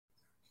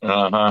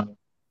Uh-huh.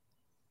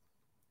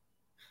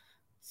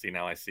 See,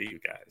 now I see you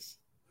guys.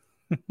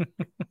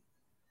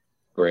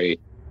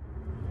 Great.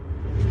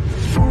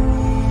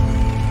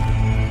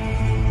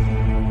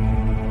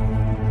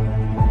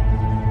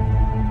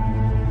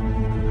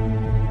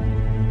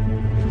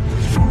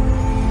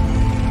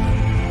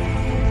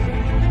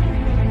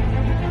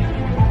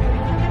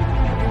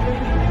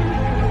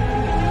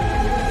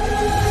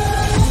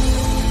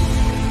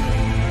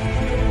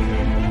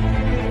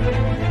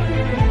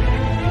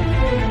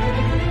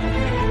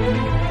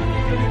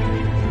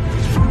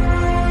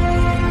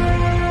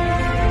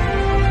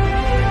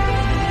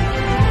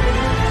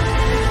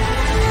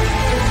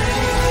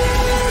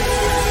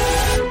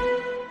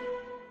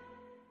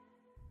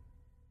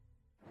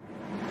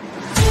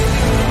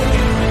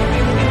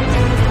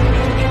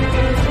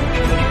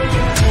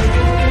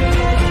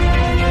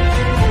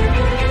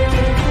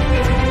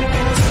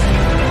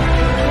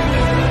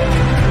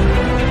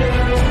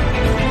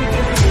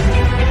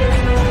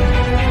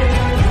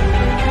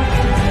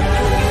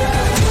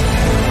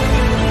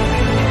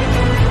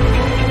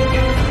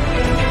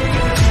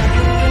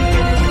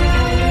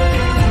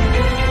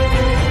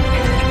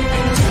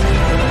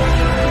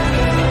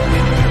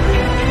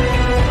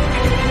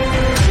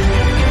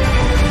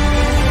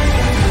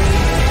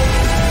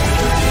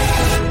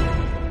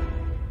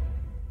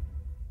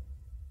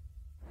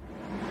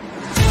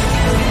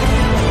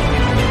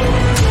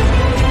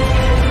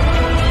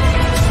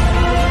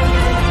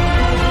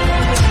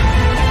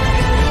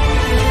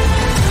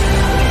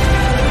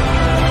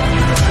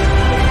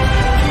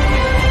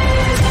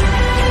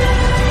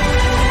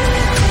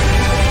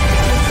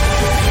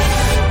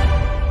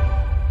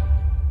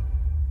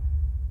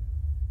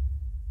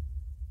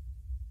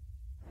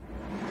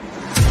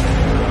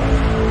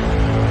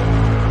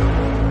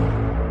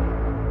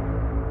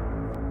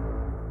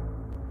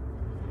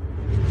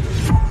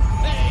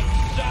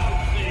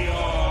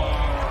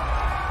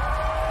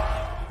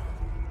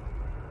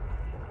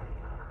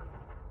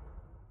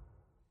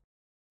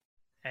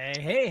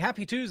 Hey,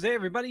 happy Tuesday,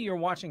 everybody. You're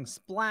watching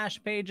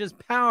Splash Pages,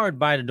 powered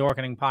by the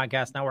Dorkening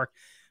Podcast Network.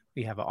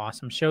 We have an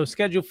awesome show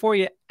scheduled for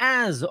you,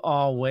 as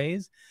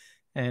always.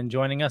 And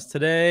joining us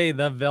today,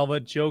 the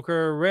Velvet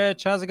Joker,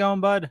 Rich. How's it going,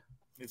 bud?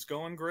 It's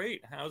going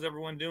great. How's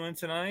everyone doing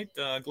tonight?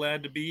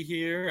 Glad to be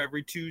here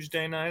every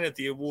Tuesday night at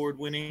the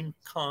award-winning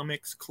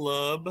Comics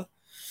Club.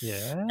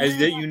 Yeah. As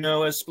you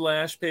know, as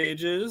Splash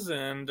Pages,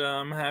 and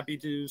I'm happy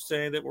to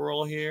say that we're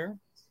all here.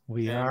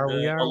 We are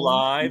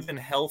alive and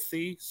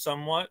healthy,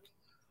 somewhat.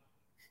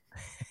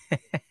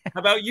 How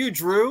about you,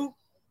 Drew?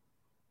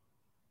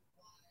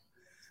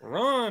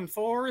 Run,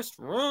 Forrest,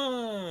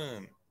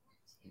 run.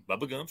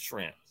 Bubba Gump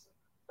Shrimp.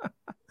 I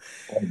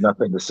have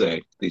nothing to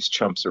say. These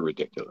chumps are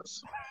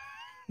ridiculous.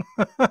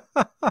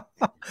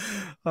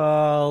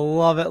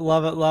 Love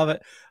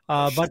it.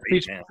 Bunch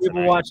of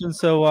people watching.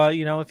 So,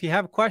 if you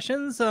have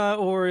questions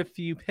or if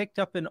you picked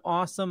up an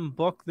awesome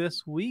book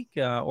this week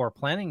or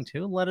planning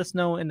to, let us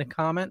know in the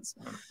comments.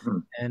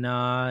 And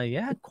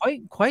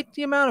quite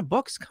the amount of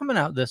books coming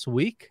out this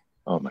week.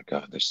 Oh my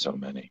God, there's so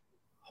many.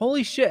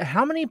 Holy shit.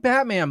 How many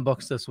Batman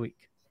books this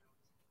week?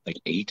 Like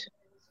 8,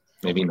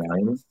 maybe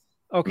 9.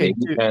 Okay,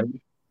 maybe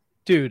 10.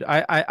 Dude,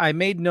 I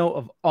made note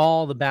of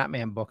all the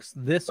Batman books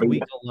this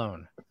week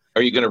alone.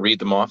 Are you going to read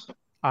them off?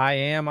 I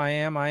am.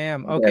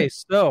 Okay,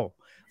 so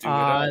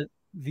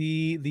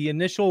the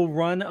initial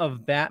run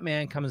of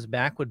Batman comes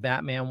back with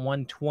Batman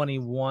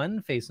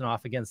 121 facing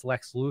off against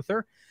Lex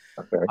Luthor.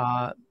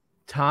 Okay.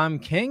 Tom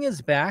King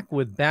is back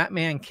with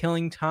Batman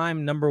Killing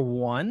Time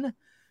 #1.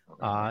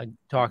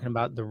 Talking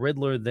about the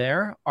Riddler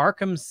there.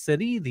 Arkham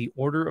City, The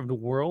Order of the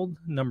World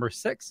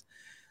 #6.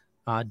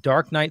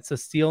 Dark Knights of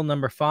Steel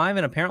 #5,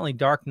 and apparently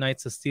Dark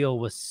Knights of Steel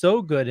was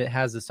so good it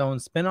has its own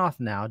spinoff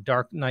now,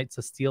 Dark Knights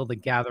of Steel: The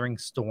Gathering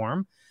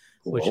Storm,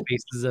 which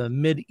faces a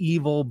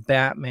medieval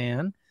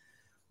Batman.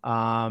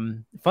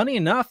 Funny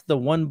enough, the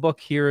one book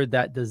here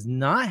that does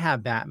not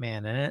have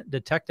Batman in it,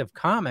 Detective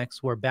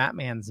Comics, where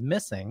Batman's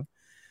missing,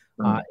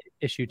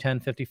 issue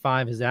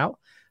 1055 is out.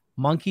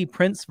 Monkey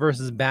Prince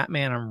versus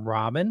Batman and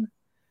Robin.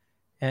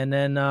 And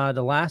then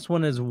the last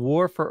one is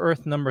War for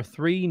Earth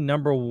 #3,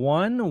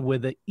 #1,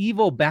 with the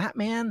evil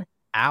Batman,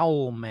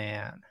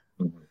 Owlman.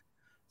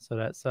 So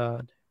that's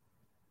 7.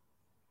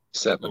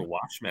 Little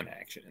Watchmen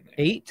action in there.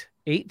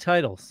 8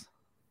 titles.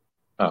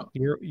 Oh,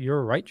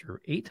 you're right.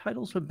 You're 8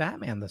 titles with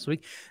Batman this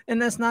week,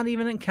 and that's not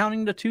even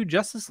counting the 2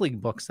 Justice League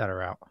books that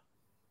are out.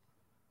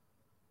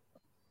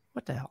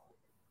 What the hell?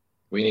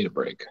 We need a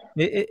break.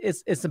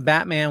 It's a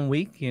Batman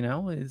week,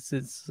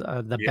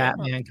 the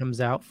Batman comes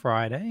out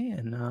Friday,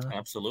 and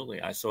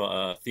absolutely. I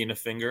saw Athena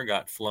Finger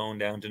got flown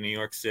down to New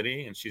York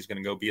City, and she's going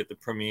to go be at the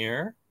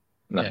premiere.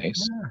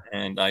 Nice.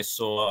 And I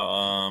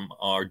saw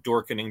our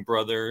Dorkening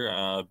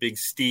brother, Big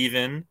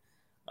Steven.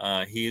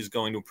 He is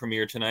going to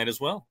premiere tonight as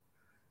well.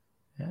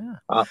 Yeah.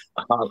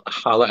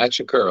 Holla at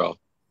your girl.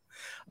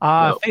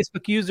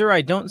 Facebook user,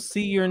 I don't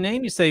see your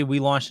name. You say we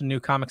launched a new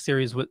comic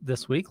series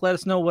this week. Let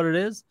us know what it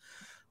is.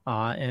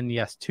 And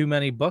yes, too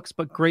many books,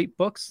 but great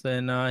books.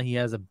 And he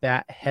has a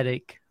bat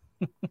headache.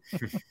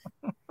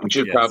 I'm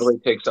should Yes. probably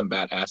take some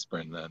bat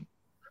aspirin then.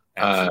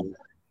 Absolutely.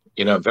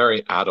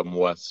 Very Adam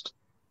West.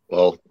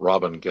 Well,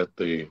 Robin, get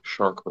the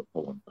shark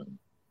repellent then.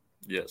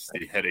 Yes,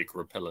 the headache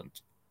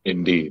repellent.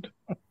 Indeed.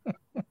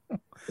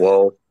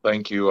 Well,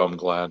 thank you. I'm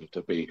glad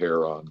to be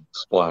here on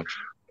Splash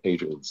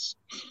Pages.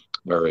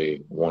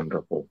 Very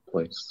wonderful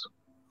place.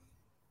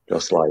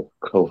 Just like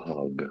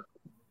Quahog.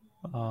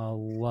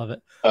 Love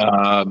it.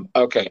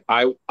 Okay.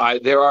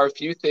 There are a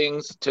few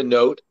things to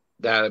note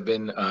that have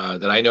been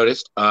that I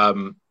noticed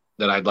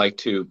that I'd like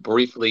to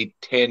briefly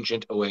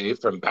tangent away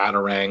from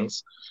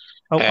Batarangs.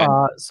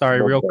 Oh,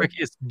 sorry, real quick.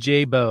 It's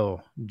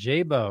J-Bo.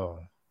 J-Bo.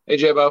 Hey,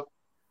 J-Bo.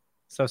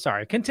 So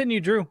sorry. Continue,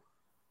 Drew.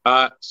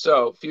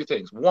 So a few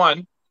things.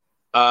 One,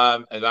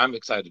 and I'm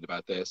excited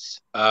about this.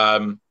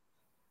 Tom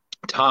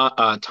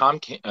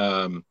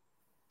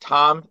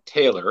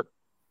Taylor,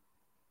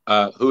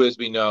 who, as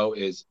we know,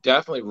 is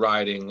definitely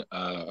riding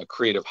a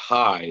creative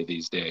high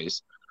these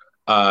days.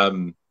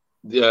 For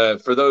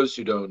those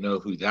who don't know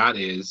who that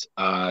is,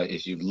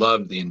 if you've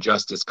loved the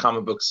Injustice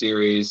comic book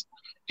series,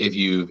 if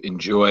you've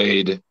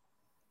enjoyed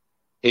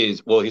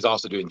he's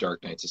also doing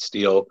Dark Knights of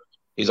Steel.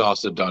 He's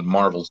also done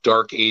Marvel's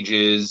Dark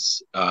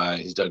Ages.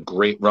 He's done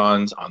great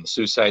runs on the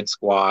Suicide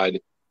Squad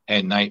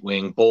and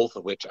Nightwing, both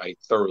of which I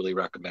thoroughly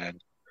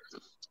recommend.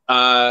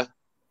 And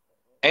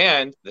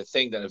the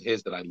thing of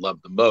his that I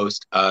love the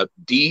most,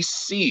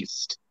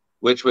 Deceased,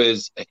 which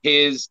was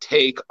his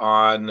take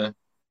on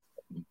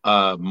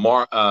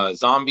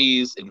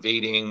zombies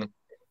invading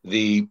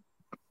the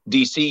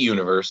DC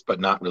universe, but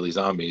not really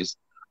zombies.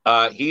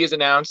 He has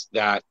announced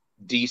that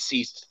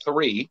Deceased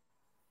 3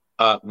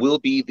 will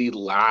be the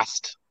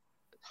last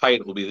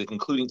title, will be the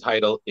concluding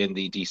title in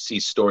the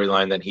Deceased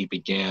storyline that he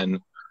began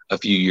a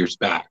few years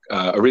back.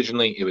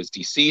 Originally, it was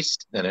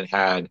Deceased, then it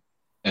had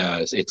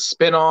its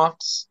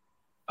spin-offs,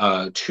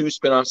 2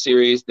 spin-off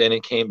series, then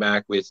it came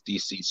back with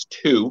Deceased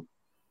 2,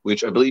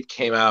 which I believe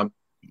came out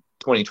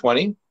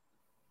 2020.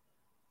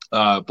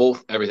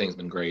 Everything's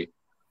been great.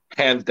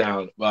 Hands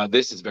down,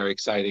 this is very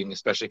exciting,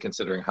 especially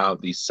considering how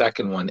the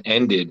second one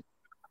ended.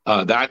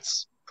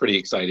 That's pretty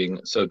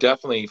exciting. So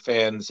definitely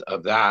fans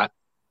of that.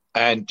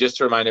 And just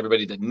to remind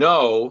everybody that I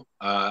know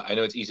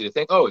it's easy to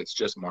think, oh, it's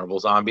just Marvel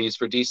Zombies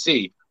for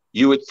DC.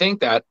 You would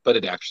think that, but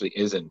it actually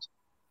isn't.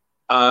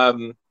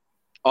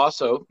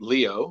 Also,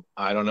 Leo,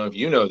 I don't know if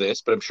you know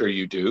this, but I'm sure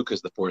you do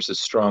because the Force is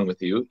strong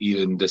with you,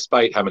 even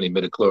despite how many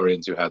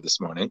midichlorians you had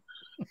this morning.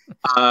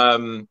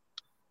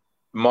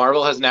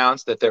 Marvel has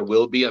announced that there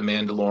will be a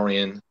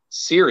Mandalorian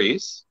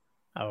series.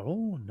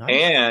 Oh, nice.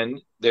 And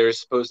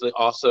there's supposedly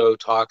also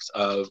talks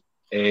of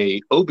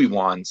a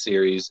Obi-Wan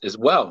series as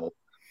well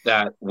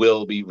that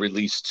will be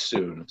released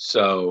soon.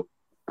 So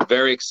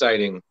very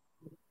exciting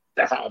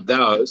to have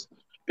those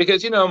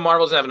because,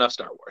 Marvel doesn't have enough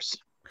Star Wars.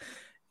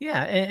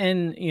 Yeah,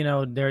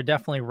 and they're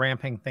definitely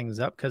ramping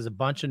things up because a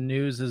bunch of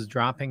news is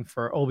dropping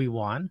for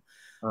Obi-Wan.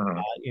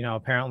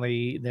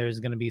 Apparently there's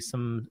going to be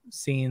some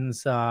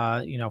scenes,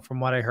 from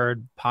what I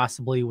heard,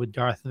 possibly with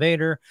Darth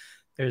Vader.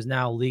 There's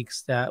now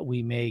leaks that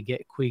we may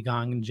get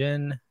Qui-Gon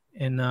Jinn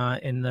in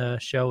the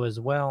show as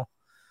well.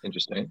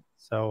 Interesting.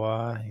 So,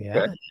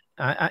 yeah.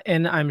 Okay.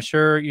 And I'm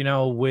sure,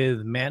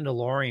 with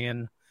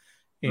Mandalorian,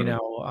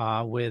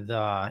 with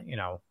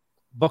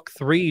book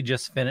 3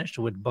 just finished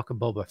with Book of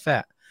Boba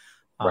Fett.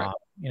 Right.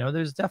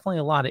 There's definitely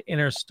a lot of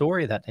inner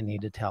story that they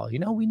need to tell.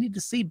 We need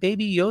to see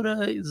Baby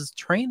Yoda's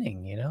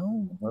training,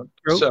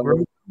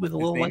 Grogu with a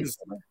little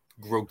lightsaber.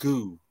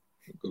 Grogu.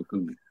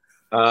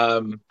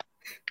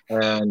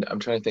 And I'm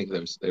trying to think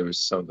there was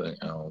something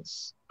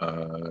else.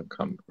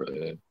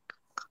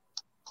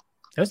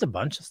 There's a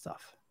bunch of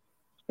stuff.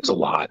 There's a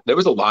lot. There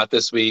was a lot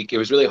this week. It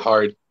was really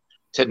hard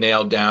to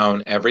nail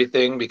down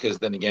everything because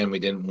then again, we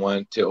didn't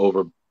want to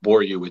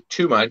overbore you with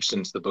too much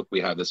since the book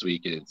we have this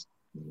week is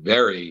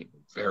very,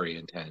 very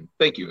intense.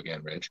 Thank you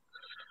again, Rich.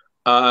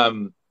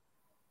 Honestly,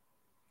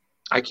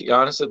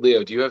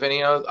 Leo, do you have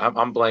any other?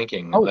 I'm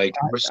blanking.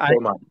 There's so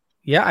much.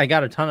 Yeah, I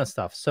got a ton of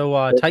stuff.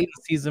 So Titan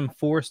Season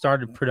 4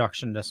 started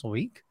production this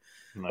week.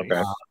 Nice.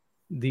 Okay.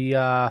 The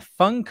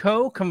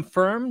Funko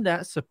confirmed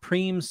that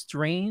Supreme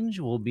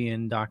Strange will be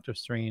in Doctor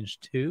Strange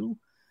 2.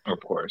 Of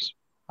course.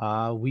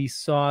 We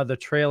saw the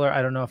trailer.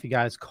 I don't know if you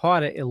guys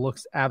caught it. It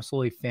looks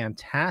absolutely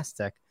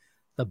fantastic.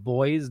 The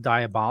Boys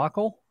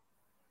Diabolical.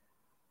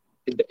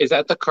 Is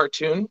that the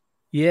cartoon?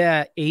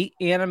 Yeah, 8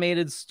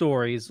 animated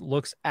stories.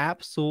 Looks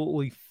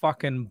absolutely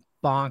fucking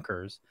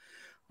bonkers.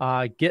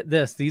 Get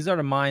this. These are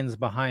the minds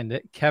behind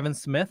it. Kevin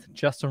Smith,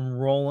 Justin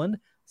Roiland,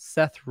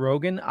 Seth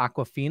Rogen,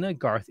 Awkwafina,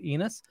 Garth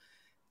Ennis,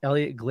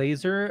 Elliot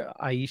Glazer,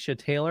 Aisha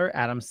Taylor,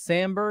 Adam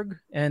Sandberg,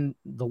 and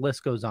the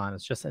list goes on.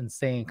 It's just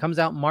insane. Comes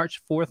out March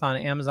 4th on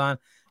Amazon.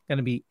 Going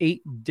to be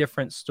 8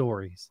 different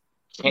stories.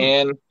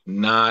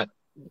 Cannot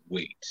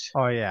wait.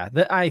 Oh, yeah.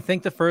 I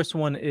think the first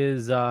one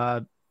is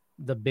the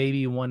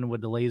baby one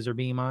with the laser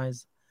beam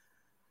eyes.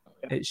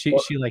 She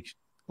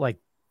like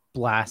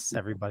blasts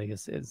everybody.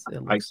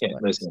 I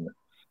can't listen.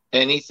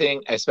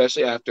 Anything,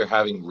 especially after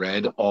having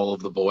read all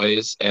of the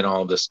boys and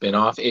all of the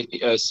spin-off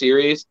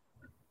series,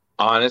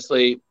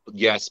 Honestly,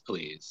 yes,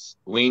 please.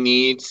 We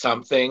need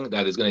something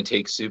that is going to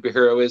take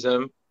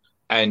superheroism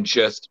and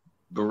just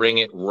bring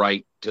it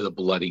right to the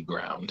bloody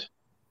ground.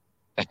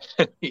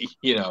 To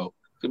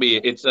me,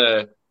 it's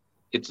the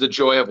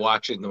joy of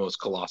watching the most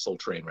colossal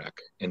train wreck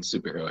in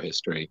superhero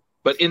history,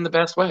 but in the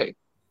best way.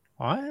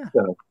 Oh, yeah.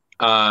 So,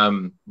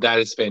 that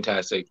is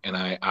fantastic, and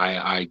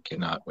I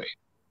cannot wait.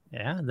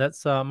 Yeah,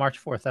 that's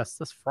March 4th. That's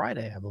this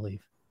Friday, I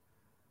believe.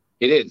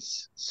 It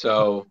is.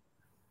 So,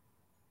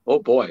 oh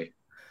boy.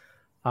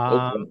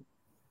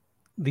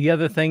 The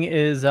other thing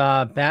is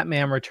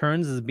Batman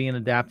Returns is being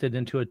adapted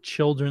into a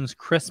children's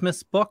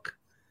Christmas book.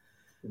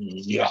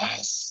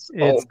 Yes.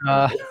 It's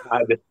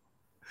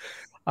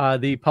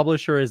the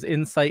publisher is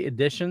Insight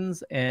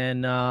Editions,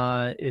 and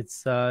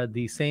it's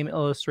the same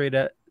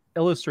illustrator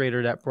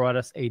that brought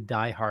us a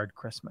Die Hard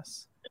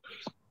Christmas.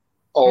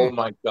 Oh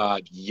my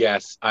God,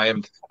 yes. I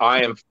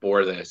am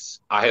for this.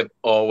 I have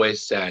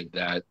always said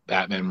that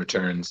Batman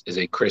Returns is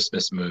a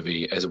Christmas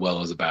movie as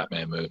well as a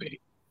Batman movie.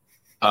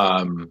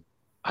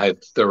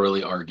 I've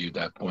thoroughly argued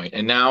that point,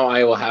 and now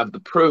I will have the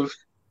proof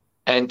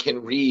and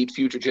can read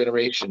future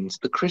generations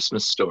the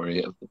Christmas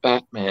story of the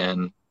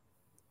Batman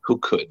who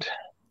could.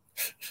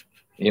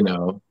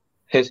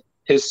 His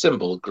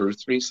symbol grew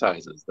 3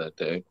 sizes that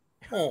day.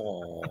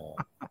 Oh.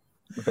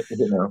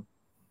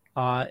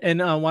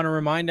 And I want to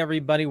remind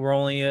everybody we're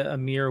only a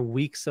mere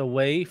weeks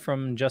away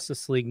from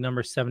Justice League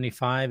number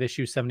 75.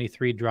 Issue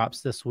 73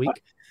 drops this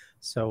week.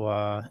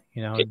 So,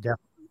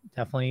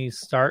 definitely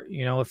start,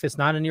 if it's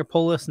not in your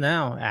pull list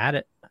now, add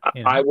it.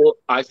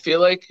 I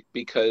feel like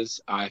because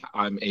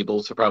I'm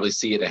able to probably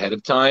see it ahead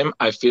of time,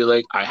 I feel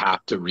like I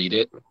have to read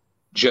it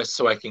just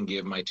so I can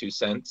give my 2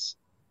 cents.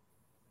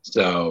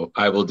 So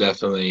I will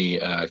definitely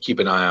keep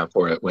an eye out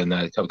for it when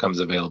that comes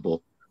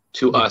available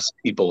to us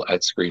people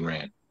at Screen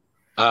Rant.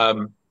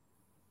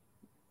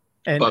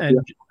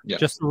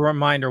 Just a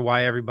reminder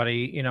why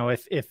everybody,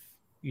 if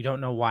you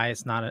don't know why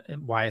it's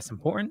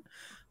important,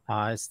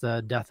 it's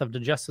the death of the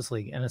Justice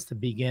League, and it's the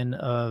begin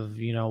of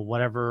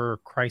whatever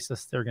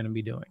crisis they're going to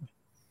be doing.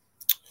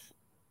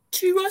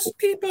 To us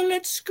people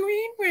at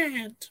Screen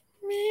Rant.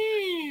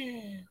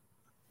 Me.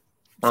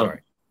 Sorry.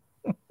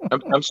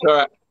 I'm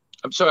sorry.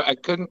 I'm sorry. I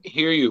couldn't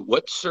hear you.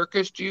 What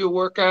circus do you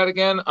work at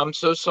again? I'm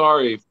so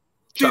sorry.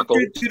 Chuckle.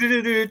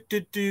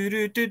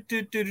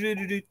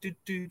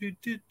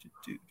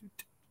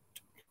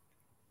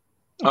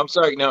 I'm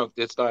sorry. No,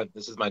 it's not.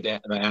 This is my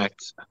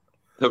act.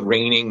 The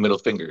raining middle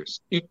fingers.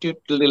 Oh,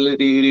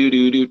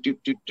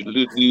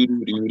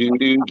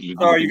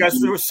 you guys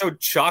were so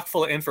chock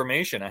full of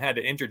information. I had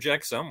to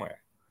interject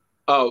somewhere.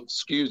 Oh,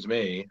 excuse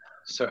me.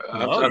 So,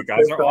 you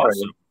guys are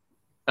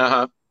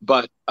awesome.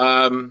 But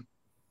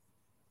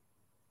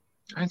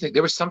I think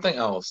there was something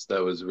else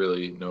that was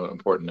really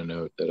important to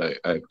note that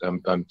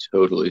I'm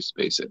totally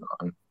spacing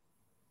on.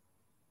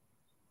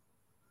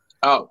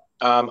 I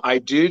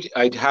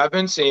have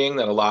been seeing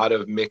that a lot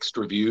of mixed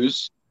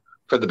reviews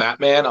for the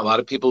Batman. A lot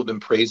of people have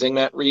been praising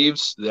Matt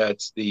Reeves,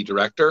 that's the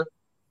director,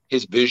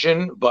 his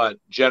vision, but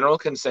general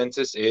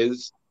consensus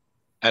is,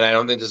 and I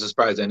don't think this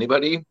surprises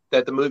anybody,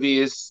 that the movie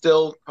is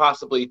still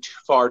possibly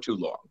far too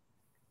long,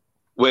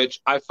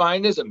 which I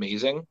find is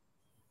amazing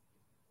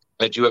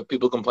that you have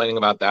people complaining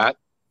about that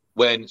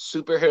when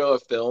superhero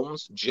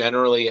films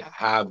generally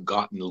have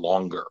gotten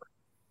longer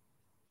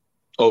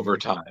over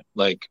time.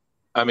 Like,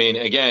 I mean,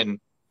 again,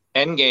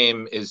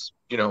 Endgame is,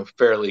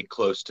 fairly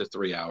close to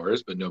 3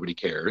 hours, but nobody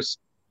cares.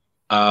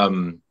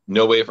 No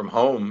Way From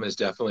Home is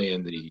definitely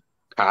in the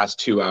past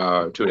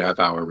 2.5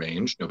 hour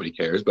range. Nobody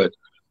cares, but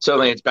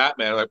suddenly it's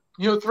Batman, like,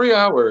 3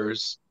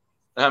 hours.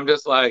 And I'm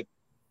just like,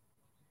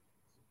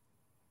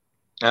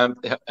 and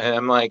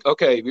I'm like,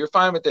 okay, you're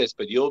fine with this,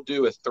 but you'll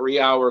do a 3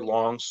 hour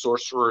long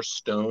Sorcerer's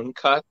Stone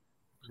cut.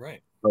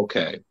 Right.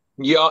 Okay.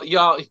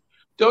 Y'all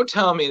don't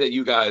tell me that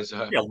you guys,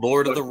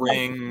 Lord of the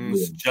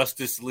Rings,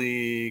 Justice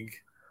League.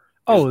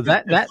 Oh,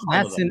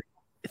 that's in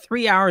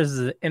 3 hours is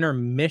an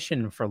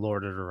intermission for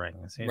Lord of the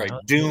Rings. Right.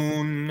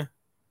 Dune.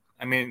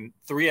 I mean,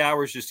 3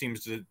 hours just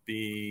seems to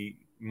be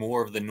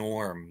more of the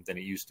norm than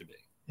it used to be.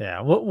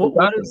 Yeah.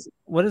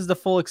 What is the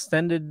full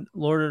extended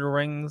Lord of the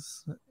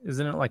Rings?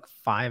 Isn't it like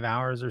 5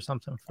 hours or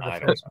something for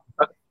the first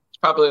one? It's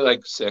probably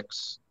like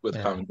 6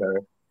 with commentary.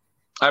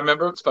 I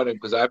remember it's funny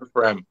because I have a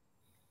friend.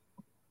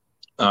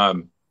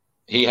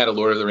 He had a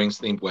Lord of the Rings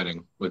themed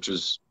wedding, which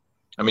was,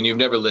 I mean, you've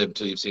never lived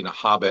till you've seen a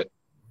Hobbit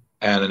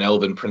and an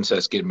elven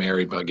princess get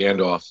married by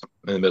Gandalf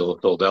in the middle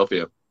of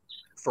Philadelphia.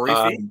 Furry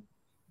feet?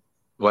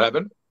 What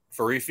happened?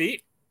 Furry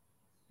feet?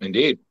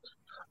 Indeed.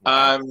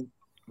 Wow.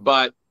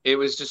 But it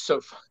was just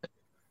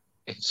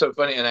it's so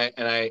funny.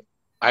 And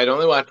I'd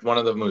only watched one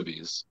of the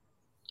movies.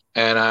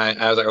 And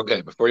I was like,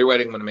 okay, before your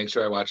wedding, I'm going to make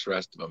sure I watch the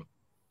rest of them.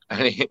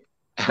 And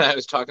I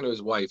was talking to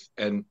his wife,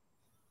 and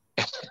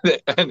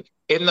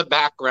in the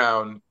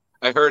background,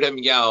 I heard him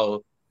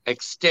yell,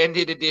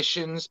 "Extended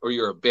editions or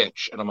you're a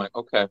bitch." And I'm like,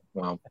 okay,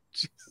 well.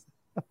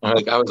 I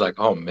was like,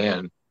 oh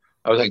man.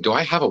 I was like, do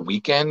I have a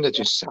weekend to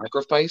just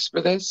sacrifice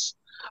for this?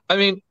 I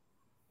mean,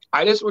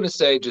 I just want to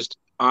say, just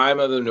I'm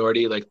of the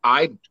minority. Like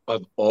I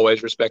have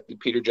always respected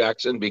Peter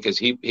Jackson because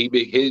he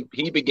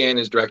began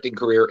his directing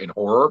career in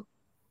horror.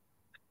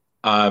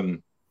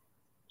 And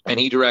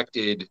he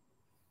directed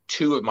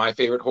two of my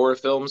favorite horror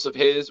films of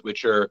his,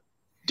 which are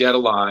Dead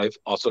Alive,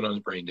 also known as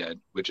Brain Dead,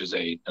 which is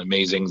an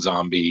amazing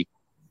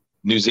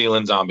New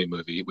Zealand zombie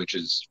movie, which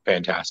is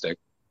fantastic.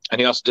 And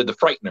he also did The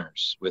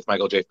Frighteners with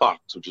Michael J.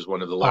 Fox, which is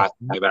one of the last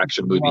live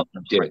action movies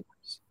he did.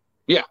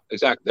 Yeah,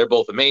 exactly. They're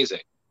both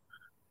amazing.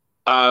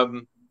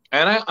 And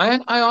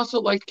I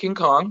also liked King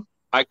Kong.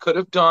 I could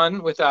have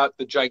done without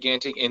the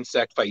gigantic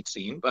insect fight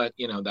scene, but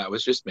that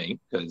was just me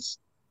because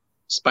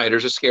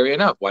spiders are scary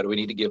enough. Why do we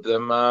need to give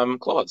them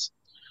claws?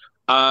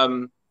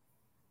 Lord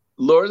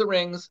of the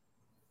Rings,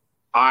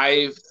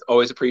 I've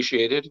always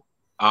appreciated.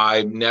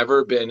 I've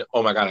never been,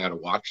 oh my God, I got to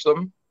watch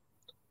them.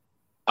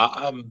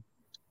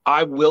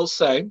 I will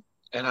say,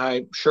 and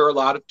I'm sure a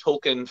lot of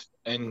Tolkien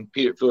and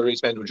Peter Flaherty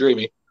fans would agree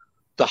with me,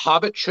 The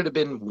Hobbit should have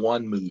been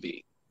one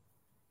movie,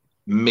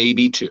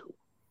 maybe two,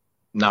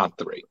 not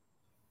three.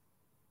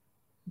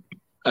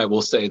 I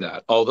will say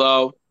that.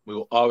 Although we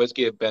will always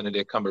give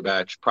Benedict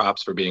Cumberbatch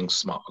props for being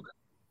Smaug.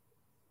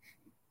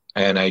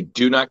 And I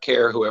do not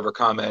care whoever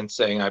comments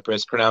saying I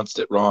mispronounced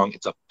it wrong.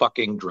 It's a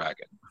fucking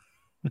dragon.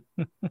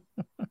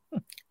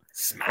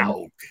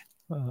 Smaug.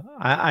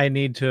 I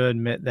need to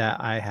admit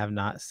that I have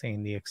not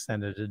seen the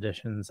extended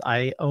editions.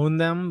 I own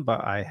them,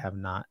 but I have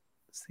not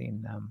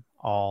seen them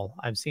all.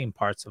 I've seen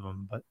parts of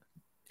them, but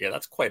yeah,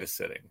 that's quite a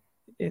sitting.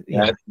 It's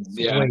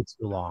way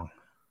too long.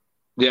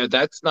 Yeah,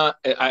 that's not.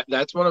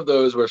 That's one of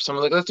those where if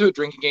someone's like, "Let's do a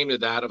drinking game to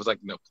that," I was like,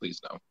 "No,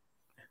 please,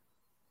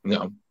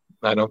 no,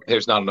 I don't."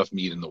 There's not enough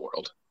meat in the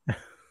world.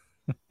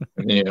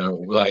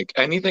 Like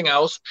anything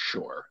else,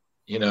 sure.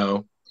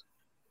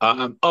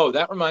 Oh,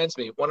 that reminds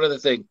me. One other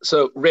thing.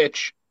 So,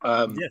 Rich,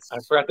 yes. I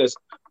forgot this.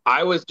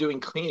 I was doing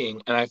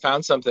cleaning and I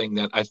found something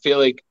that I feel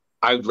like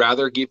I'd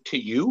rather give to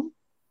you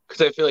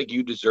because I feel like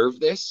you deserve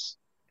this.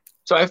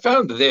 So I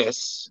found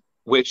this,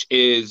 which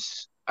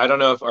is, I don't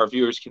know if our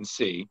viewers can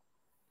see,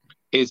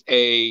 is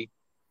a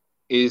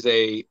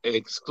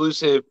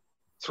exclusive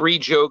Three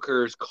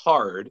Jokers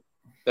card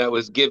that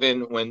was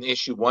given when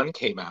issue 1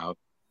 came out.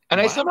 And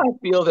wow. I somehow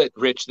feel that,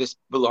 Rich, this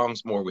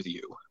belongs more with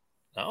you.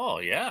 Oh,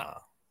 yeah.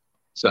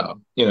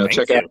 So,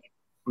 check out,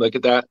 look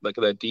at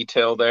that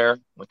detail there.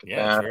 Look at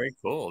that. It's very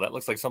cool. That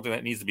looks like something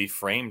that needs to be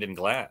framed in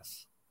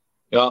glass.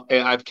 Well,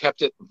 I've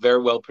kept it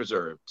very well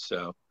preserved.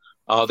 So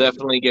I'll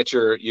definitely get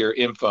your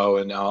info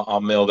and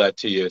I'll mail that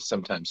to you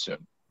sometime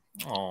soon.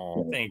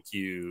 Oh, thank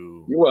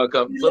you. You're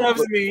welcome. He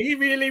loves me. He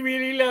really,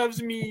 really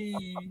loves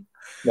me.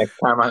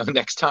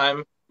 Next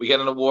time we get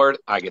an award,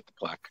 I get the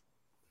plaque.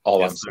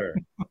 Yes, sir.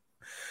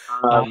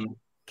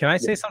 Can I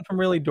say something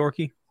really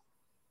dorky?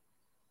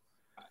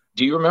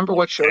 Do you remember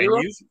what show you're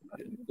on?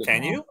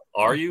 Can you?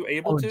 Are you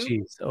able to?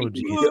 Oh,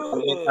 geez.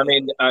 I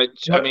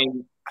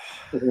mean,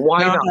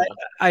 why not?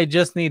 I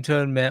just need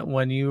to admit,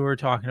 when you were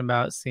talking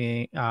about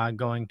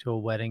going to a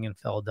wedding in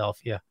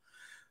Philadelphia,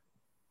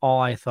 all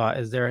I thought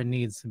is there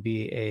needs to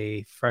be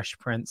a Fresh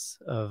Prince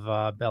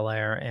of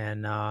Bel-Air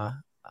and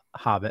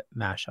Hobbit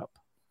mashup.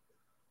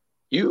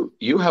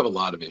 You have a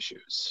lot of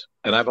issues,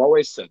 and I've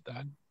always said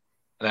that.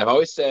 And I've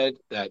always said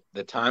that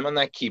the time on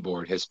that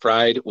keyboard has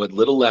fried what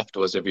little left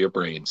was of your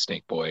brain,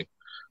 Snake Boy.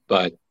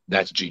 But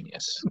that's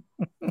genius.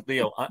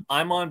 Leo,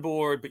 I'm on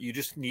board, but you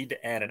just need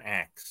to add an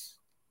axe.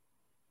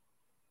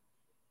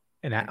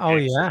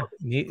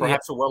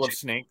 Perhaps a well of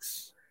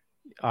snakes.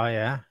 Oh,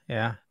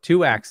 yeah.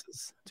 Two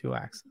axes.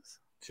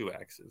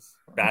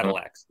 Battle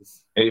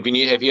axes. If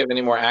you have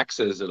any more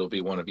axes, it'll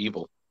be one of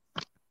evil.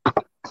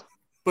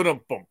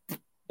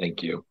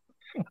 Thank you.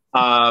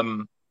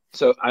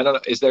 So I don't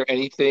know. Is there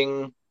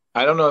anything?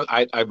 I don't know.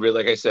 I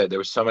really, like I said, there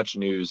was so much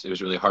news. It was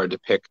really hard to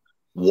pick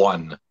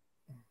one.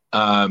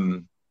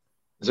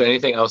 Is there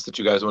anything else that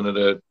you guys wanted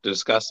to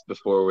discuss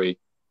before we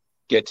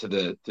get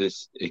to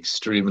this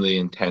extremely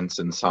intense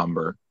and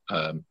somber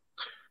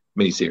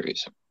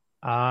miniseries?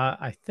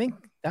 I think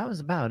that was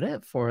about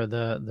it for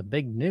the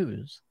big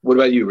news. What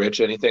about you, Rich?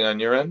 Anything on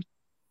your end?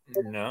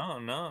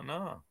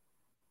 No.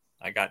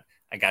 I got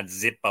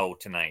Zippo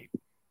tonight.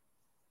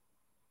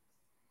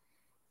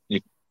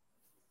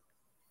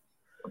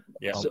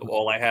 Yeah, so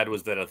all I had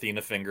was that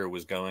Athena Finger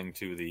was going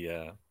to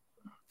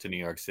to New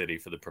York City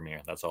for the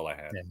premiere. That's all I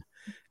had. Yeah.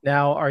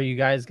 Now, are you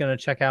guys going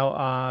to check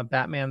out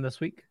Batman this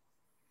week?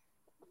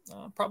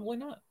 Probably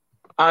not.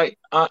 I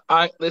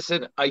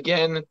listen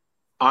again.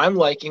 I'm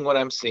liking what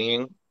I'm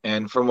seeing,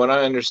 and from what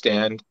I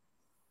understand,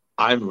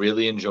 I'm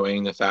really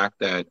enjoying the fact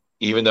that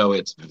even though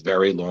it's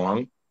very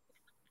long,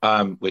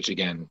 which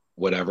again,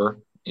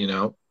 whatever,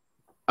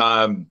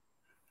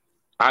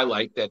 I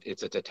like that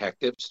it's a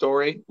detective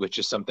story, which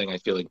is something I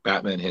feel like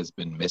Batman has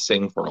been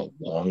missing for a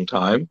long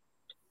time.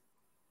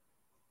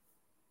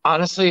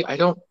 Honestly,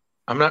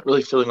 I'm not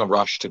really feeling a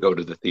rush to go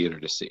to the theater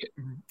to see it.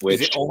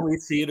 Is it only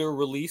theater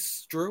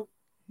release, Drew?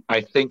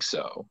 I think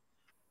so.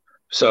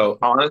 So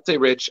honestly,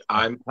 Rich,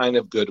 I'm kind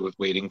of good with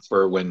waiting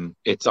for when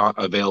it's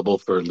available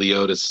for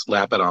Leo to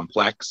slap it on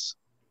Plex.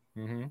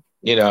 Mm-hmm.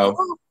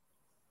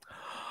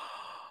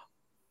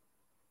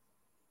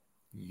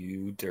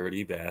 You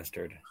dirty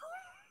bastard.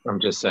 I'm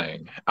just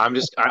saying. I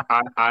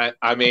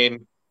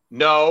mean,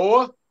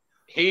 no,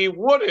 he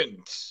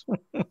wouldn't.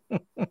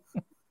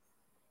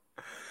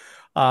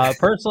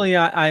 Personally,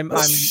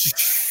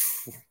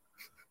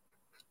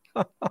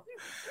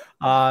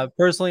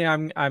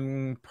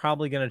 I'm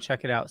probably gonna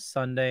check it out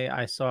Sunday.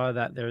 I saw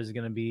that there's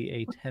gonna be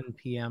a 10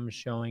 p.m.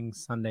 showing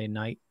Sunday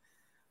night.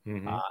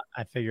 Mm-hmm.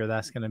 I figure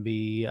that's gonna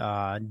be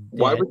Why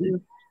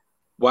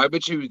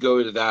would you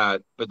go to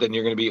that? But then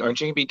aren't you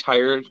gonna be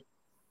tired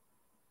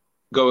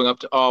going up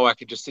to? Oh, I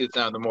could just see it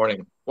now in the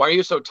morning. Why are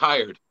you so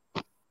tired?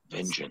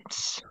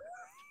 Vengeance.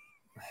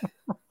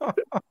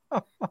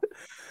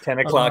 10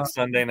 o'clock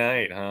Sunday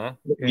night, huh?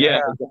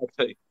 Yeah,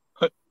 exactly.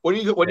 What do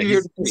you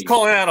hear? He's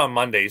calling out on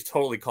Monday. He's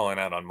totally calling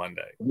out on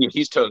Monday.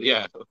 He's totally,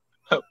 yeah.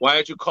 Why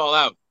did you call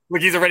out?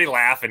 Like, he's already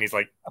laughing. He's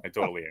like, I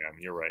totally am.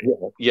 You're right.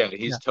 Yeah,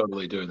 he's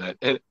totally doing that.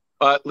 And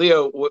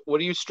Leo,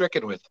 what are you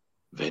stricken with?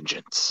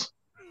 Vengeance.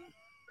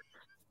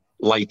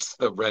 Lights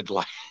the red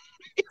light.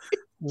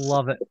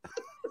 Love it.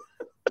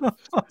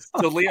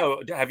 So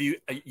Leo,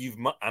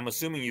 I'm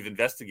assuming you've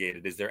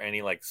investigated. Is there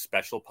any like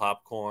special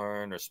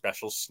popcorn or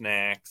special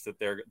snacks that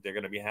they're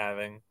going to be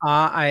having?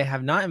 I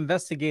have not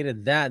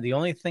investigated that. The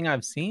only thing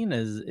I've seen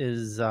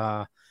is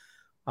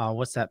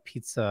what's that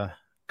pizza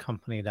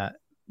company that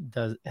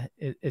does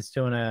it's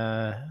doing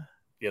a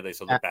they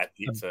sell the bat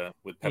pizza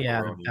with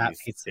pepperoni. Bat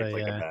pizza,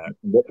 like a bat.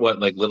 What,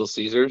 like Little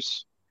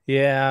Caesars?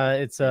 Yeah,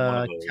 it's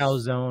a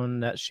calzone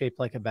that's shaped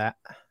like a bat.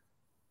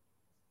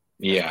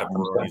 Yeah,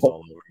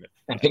 all over it.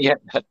 Yeah.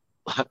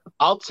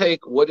 I'll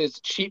take what is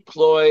cheap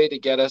ploy to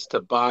get us to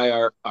buy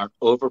our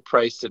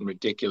overpriced and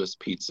ridiculous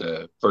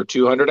pizza for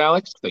 $200,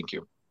 Alex. Thank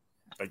you.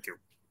 Thank you.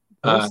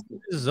 This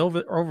is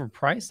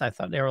overpriced. I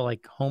thought they were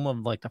like home of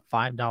like the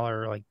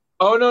 $5 like.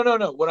 Oh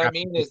no. What I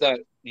mean is that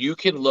you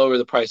can lower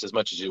the price as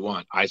much as you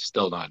want. I'm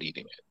still not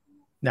eating it.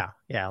 No,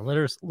 yeah,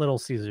 Little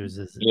Caesars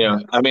is.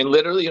 I mean,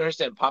 literally, you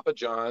understand? Papa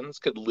John's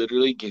could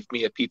literally give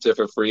me a pizza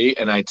for free,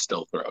 and I'd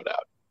still throw it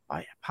out. Oh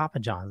yeah, Papa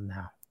John's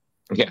now.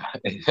 Yeah,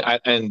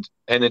 and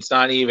it's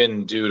not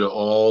even due to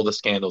all the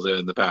scandals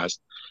in the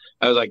past.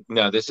 I was like,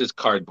 no, this is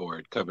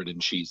cardboard covered in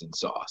cheese and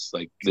sauce.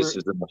 Like, this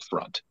is in the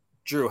front.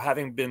 Drew,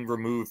 having been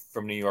removed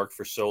from New York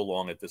for so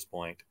long at this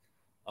point,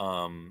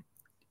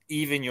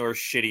 even your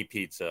shitty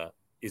pizza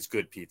is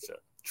good pizza.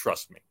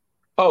 Trust me.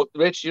 Oh,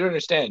 Rich, you don't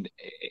understand.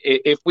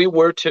 If we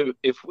were to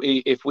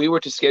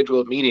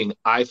schedule a meeting,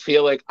 I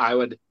feel like I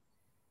would,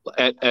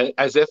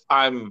 as if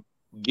I'm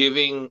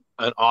giving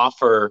an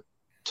offer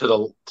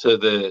to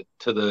the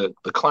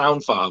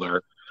clown father.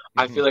 Mm-hmm.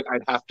 I feel like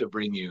I'd have to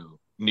bring you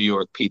New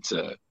York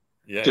pizza.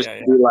 Yeah,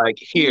 be like,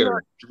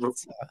 here.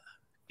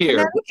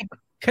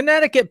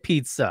 Connecticut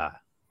pizza.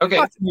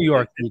 Okay, New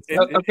York pizza.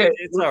 Okay,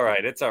 it's all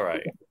right. It's all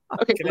right.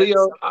 Okay,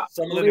 Leo.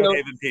 Some of the New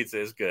Haven pizza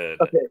is good.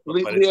 Okay,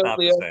 but it's not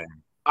the same.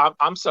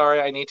 I'm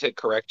sorry. I need to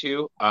correct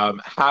you.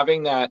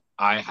 Having that,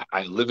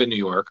 I live in New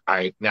York.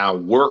 I now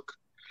work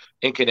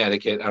in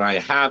Connecticut, and I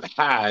have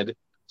had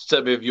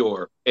some of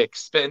your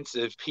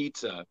expensive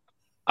pizza.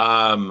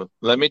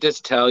 Let me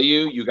just tell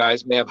you, you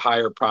guys may have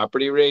higher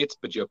property rates,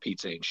 but your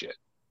pizza ain't shit.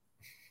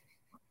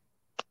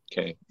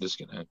 Okay, just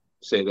gonna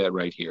say that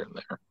right here and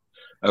there.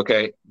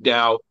 Okay,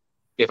 now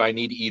if I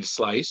need to eat a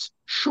slice,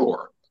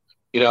 sure,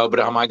 but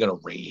am I gonna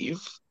rave?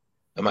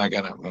 Am I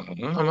gonna?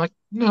 I'm like,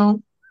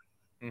 no.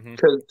 Mm-hmm.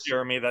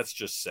 Jeremy, that's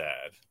just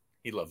sad.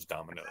 He loves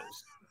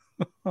Domino's.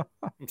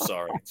 I'm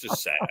sorry, it's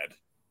just sad.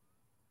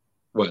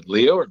 What,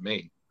 Leo or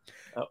me?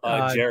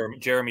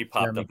 Jeremy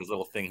popped up his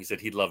little thing. He said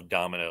he loved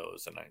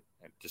Domino's, and I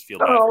just feel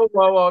bad.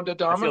 The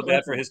Domino's. I feel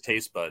bad for his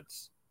taste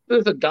buds.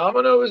 The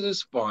Domino's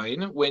is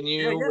fine when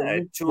you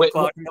at 2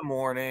 o'clock in the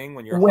morning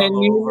when you're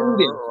hungover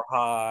or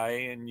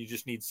high, and you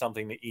just need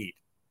something to eat.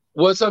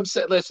 What's I'm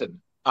saying?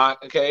 Listen,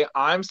 okay,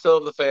 I'm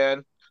still the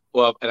fan.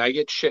 Well, and I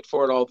get shit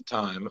for it all the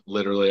time.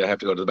 Literally, I have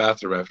to go to the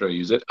bathroom after I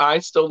use it. I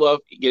still love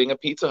getting a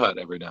Pizza Hut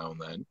every now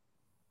and then,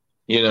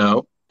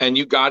 and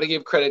you got to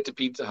give credit to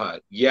Pizza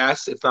Hut.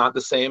 Yes, it's not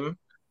the same,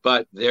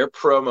 but their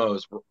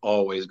promos were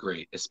always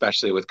great,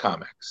 especially with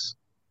comics.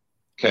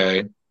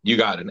 Okay, you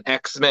got an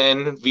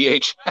X-Men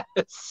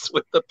VHS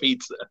with the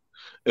pizza.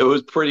 It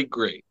was pretty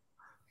great.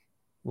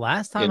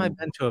 Last time I've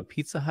been to a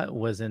Pizza Hut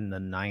was in the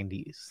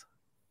 90s.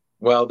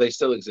 Well, they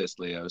still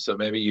exist, Leo. So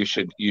maybe you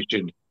should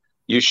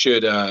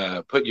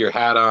put your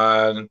hat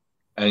on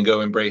and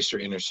go embrace your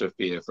inner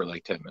Sophia for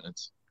like 10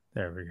 minutes.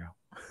 There we go.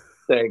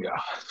 There you go.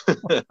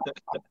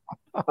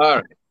 All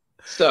right.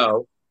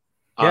 So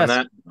on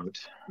that note,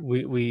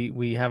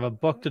 we have a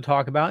book to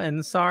talk about,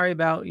 and sorry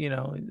about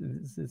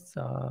it's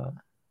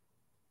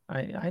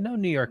I know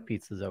New York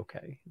pizza is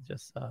okay,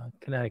 just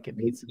Connecticut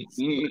pizza.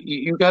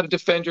 You got to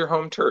defend your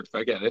home turf.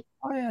 I get it.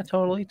 Oh yeah,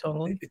 totally.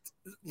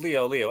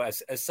 Leo,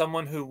 as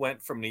someone who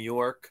went from New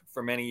York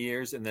for many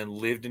years and then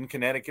lived in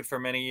Connecticut for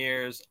many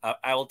years,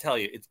 I will tell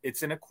you,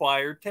 it's an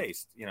acquired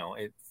taste.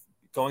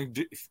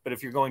 But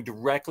if you're going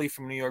directly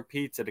from New York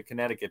pizza to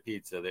Connecticut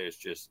pizza, it's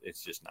just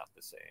not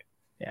the same.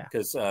 Yeah,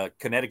 because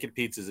Connecticut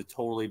pizza is a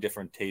totally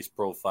different taste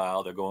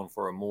profile. They're going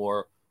for a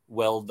more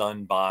well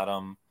done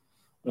bottom.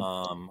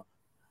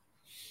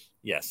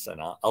 Yes,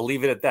 and I'll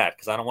leave it at that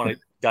because I don't want to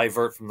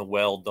divert from the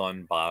well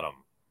done bottom.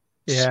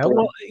 Yeah,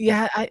 well,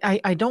 yeah,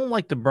 I don't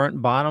like the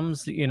burnt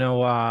bottoms.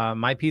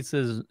 My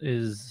pizza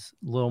is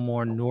a little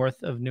more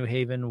north of New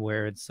Haven,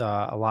 where it's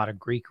a lot of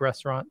Greek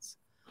restaurants,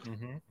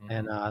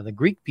 and the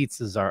Greek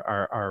pizzas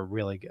are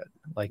really good.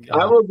 Like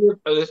I will give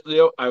this,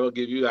 Leo. I will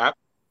give you that.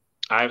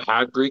 I've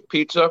had Greek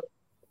pizza.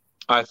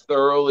 I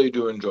thoroughly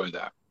do enjoy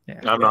that.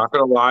 Yeah. I'm not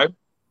gonna lie.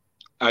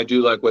 I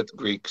do like what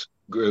Greek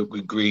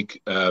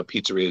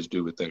pizzerias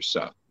do with their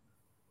stuff.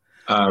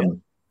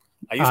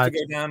 I used to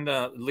go down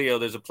to Leo.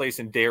 There's a place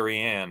in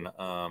Darien.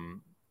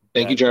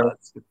 Thank you, Jeremy.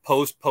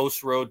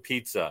 Post Road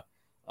Pizza.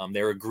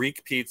 They're a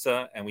Greek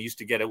pizza, and we used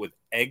to get it with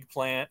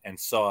eggplant and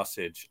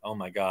sausage. Oh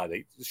my God,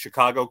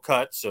 Chicago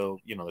cut, so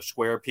the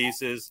square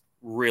pieces,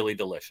 really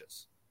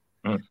delicious.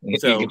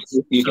 So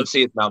you can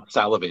see it's now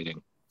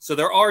salivating. So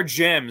there are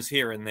gems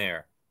here and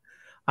there.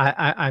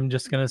 I'm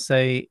just gonna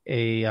say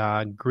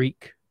a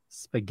Greek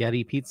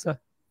spaghetti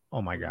pizza.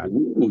 Oh my God.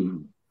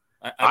 Ooh.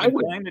 I've been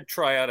trying to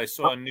try out. I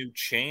saw a new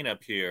chain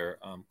up here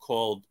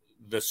called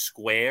The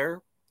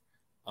Square,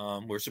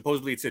 where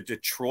supposedly it's a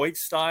Detroit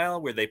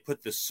style where they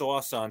put the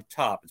sauce on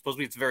top.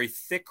 Supposedly it's very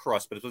thick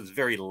crust, but it's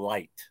very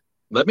light.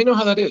 Let me know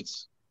how that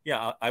is.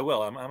 Yeah, I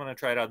will. I'm going to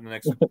try it out in the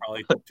next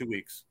probably 2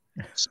 weeks.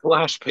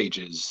 Splash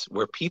pages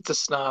where pizza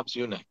snobs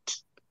unite.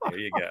 There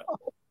you go.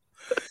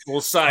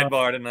 Little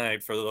sidebar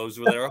tonight for those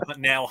that are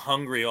now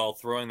hungry, all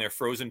throwing their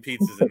frozen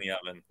pizzas in the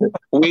oven.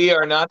 We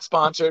are not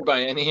sponsored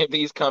by any of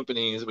these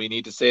companies. We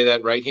need to say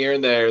that right here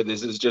and there.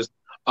 This is just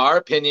our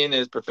opinion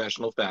as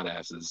professional fat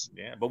asses.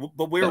 Yeah,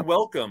 but we're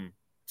welcome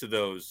to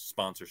those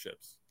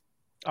sponsorships.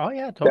 Oh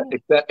yeah,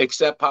 totally.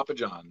 Except Papa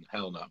John.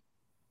 Hell no.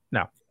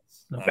 No.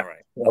 All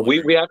right.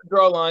 We have to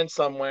draw a line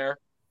somewhere.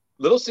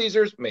 Little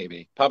Caesars,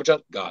 maybe. Papa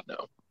John, God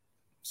no.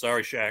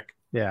 Sorry, Shaq.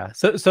 Yeah.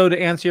 So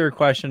to answer your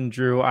question,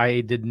 Drew,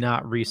 I did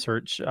not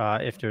research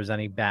if there's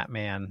any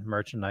Batman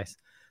merchandise.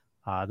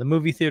 The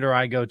movie theater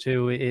I go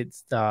to,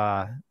 it's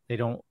they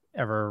don't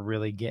ever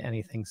really get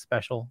anything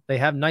special. They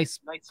have nice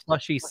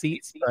plushy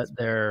seats, but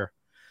their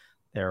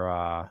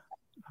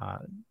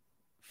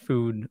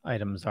food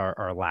items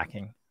are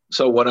lacking.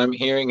 So what I'm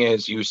hearing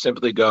is you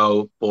simply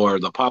go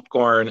for the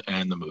popcorn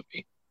and the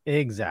movie.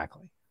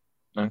 Exactly.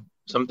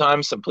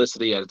 Sometimes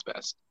simplicity at its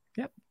best.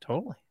 Yep,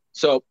 totally.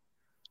 So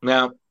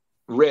now,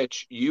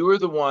 Rich, you were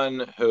the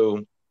one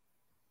who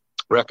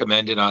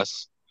recommended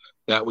us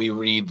that we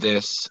read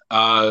this.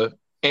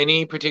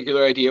 Any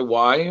particular idea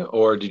why,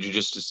 or did you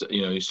just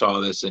you saw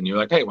this and you're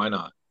like, hey, why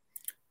not?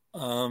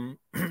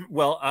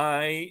 Well,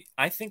 I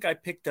think I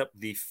picked up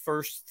the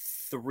first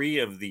 3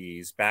 of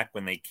these back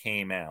when they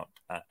came out.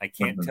 I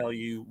can't tell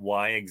you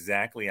why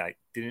exactly I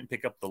didn't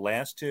pick up the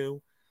last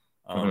 2.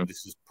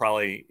 This is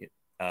probably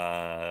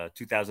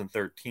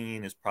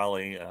 2013 is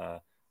probably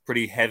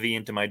pretty heavy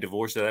into my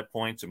divorce at that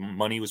point, so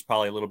money was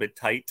probably a little bit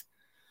tight.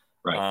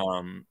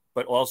 Right.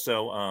 But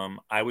also,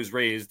 I was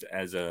raised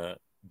as a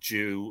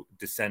Jew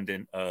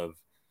descendant of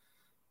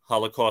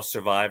Holocaust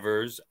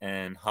survivors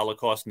and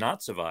Holocaust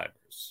not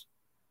survivors.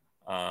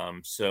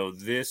 So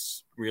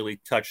this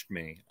really touched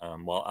me.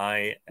 While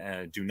I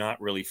do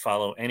not really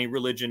follow any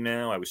religion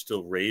now, I was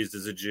still raised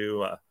as a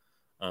Jew.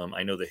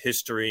 I know the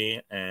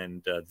history,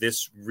 and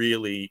this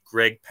really,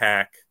 Greg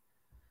Pak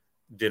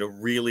did a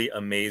really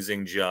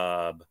amazing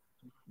job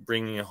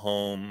bringing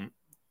home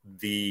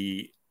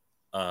the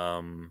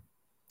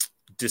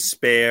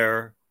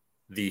despair,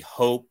 the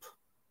hope,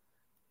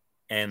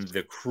 and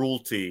the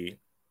cruelty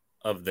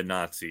of the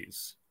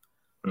Nazis.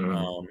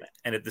 And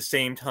at the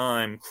same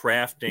time,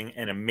 crafting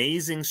an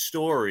amazing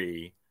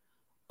story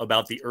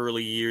about the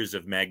early years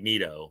of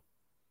Magneto,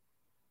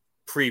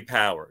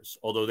 pre-Powers.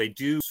 Although they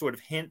do sort of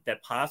hint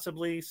that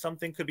possibly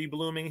something could be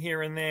blooming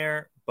here and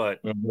there, but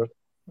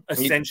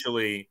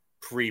essentially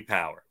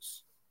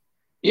pre-Powers.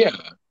 Yeah,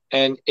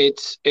 and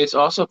it's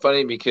also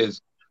funny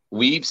because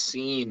we've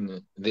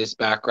seen this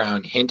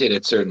background hinted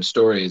at certain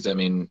stories. I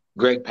mean,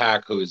 Greg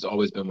Pak, who has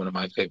always been one of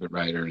my favorite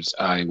writers,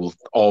 I will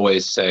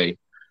always say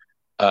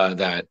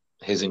that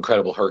his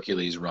incredible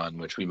Hercules run,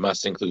 which we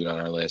must include on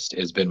our list,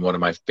 has been one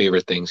of my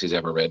favorite things he's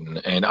ever written.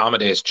 And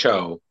Amadeus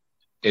Cho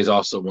is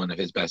also one of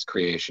his best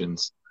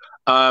creations.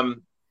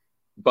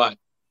 But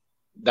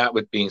that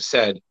with being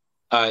said,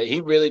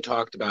 he really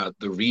talked about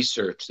the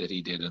research that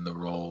he did in the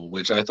role,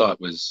 which I thought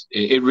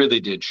it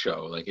really did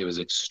show. Like, it was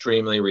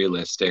extremely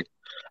realistic.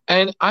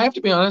 And I have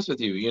to be honest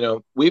with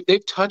you,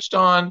 they've touched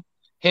on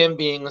him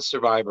being a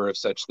survivor of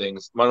such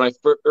things. One of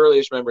my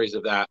earliest memories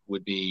of that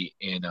would be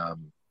in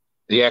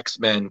the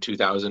X-Men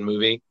 2000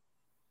 movie.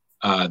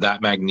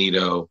 That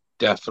Magneto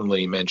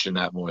definitely mentioned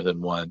that more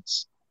than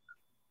once.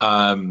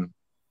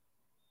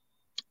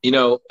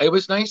 It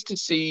was nice to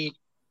see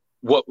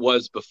what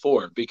was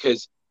before,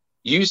 because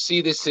you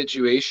see this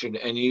situation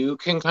and you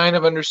can kind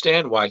of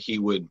understand why he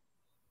would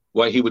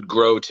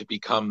grow to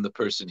become the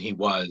person he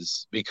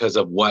was because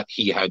of what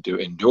he had to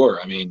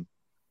endure. I mean,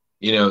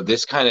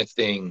 this kind of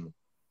thing,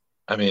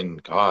 I mean,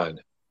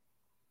 God,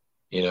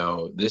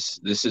 this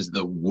is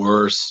the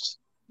worst.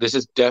 This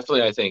is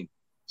definitely, I think,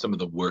 some of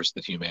the worst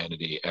that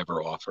humanity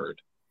ever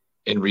offered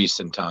in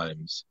recent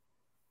times.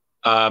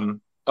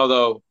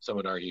 Although some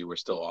would argue we're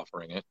still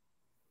offering it.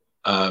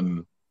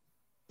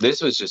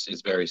 This was just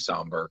is very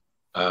somber.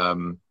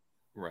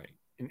 Right.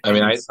 I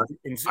mean,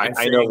 in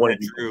I know saying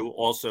that, Drew,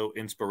 also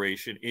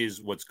inspiration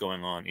is what's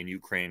going on in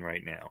Ukraine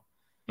right now.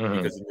 Mm-hmm.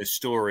 Because in this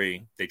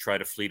story, they try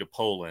to flee to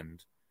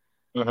Poland,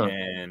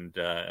 and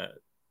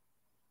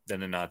then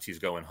the Nazis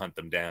go and hunt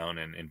them down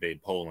and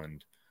invade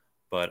Poland.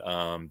 But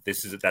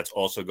that's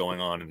also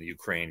going on in the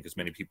Ukraine, because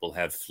many people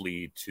have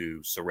fled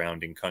to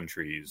surrounding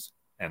countries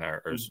and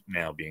are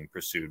now being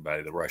pursued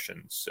by the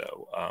Russians.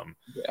 So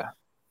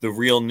the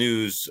real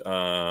news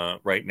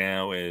right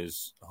now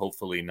is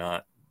hopefully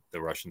not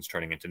the Russians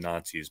turning into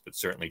Nazis, but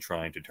certainly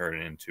trying to turn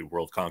it into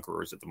world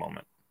conquerors at the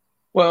moment.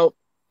 Well,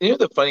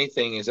 the funny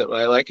thing is that what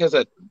I like as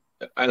a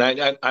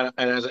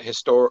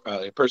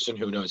person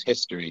who knows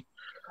history,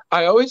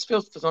 I always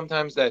feel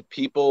sometimes that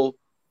people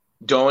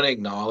don't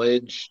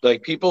acknowledge,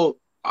 like, people,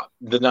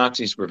 the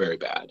Nazis were very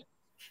bad.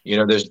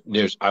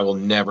 There's I will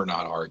never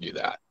not argue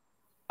that.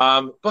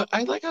 But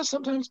I like how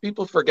sometimes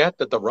people forget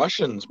that the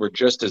Russians were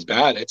just as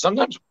bad. It's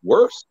sometimes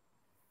worse.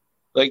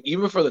 Like,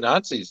 even for the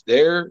Nazis,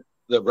 the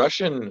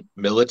Russian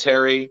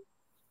military,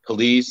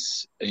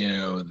 police,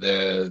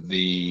 the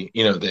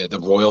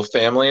royal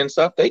family and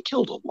stuff, they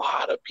killed a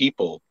lot of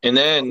people. And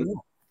then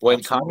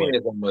when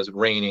communism was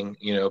reigning,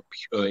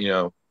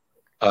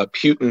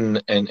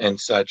 Putin and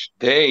such,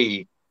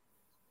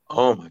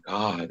 oh my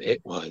God, it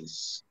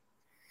was,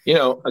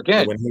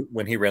 again,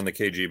 when he ran the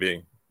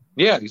KGB.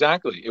 Yeah,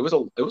 exactly. It was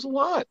a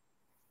lot,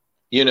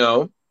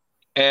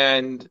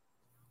 and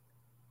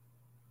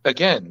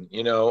again,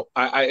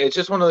 it's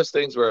just one of those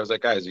things where I was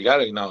like, guys, you got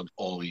to acknowledge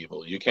all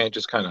evil. You can't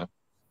just kind of,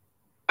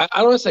 I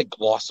don't want to say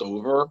gloss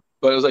over,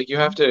 but it was like, you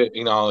have to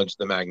acknowledge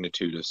the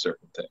magnitude of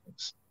certain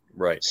things.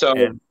 Right. So,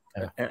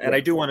 and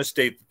I do want to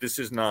state that this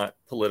is not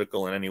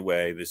political in any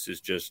way. This is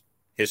just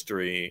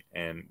history,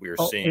 and we're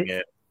seeing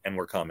it and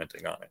we're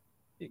commenting on it.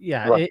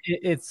 Yeah. Right.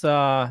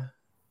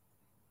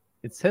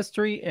 It's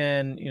history,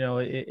 and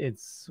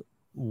it's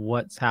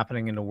what's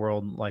happening in the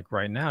world like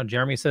right now.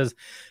 Jeremy says,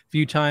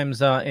 few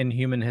times in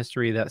human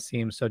history that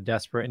seems so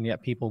desperate, and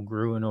yet people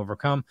grew and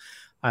overcome.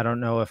 I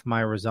don't know if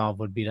my resolve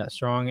would be that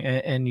strong.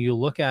 And you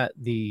look at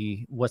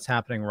what's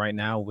happening right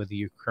now with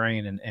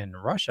Ukraine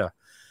and Russia.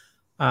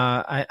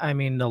 I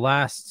mean, the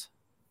last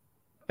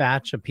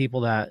batch of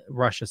people that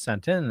Russia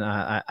sent in,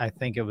 I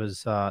think it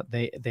was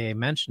they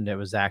mentioned it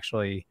was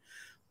actually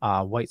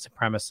white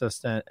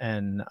supremacists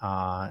and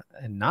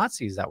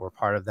Nazis that were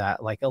part of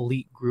that, like,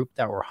 elite group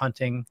that were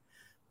hunting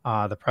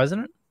the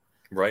president.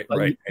 Right.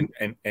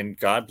 And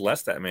God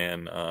bless that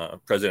man,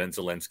 President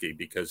Zelensky,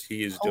 because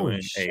he is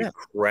doing a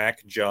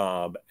crack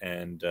job.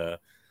 And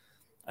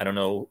I don't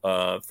know,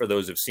 for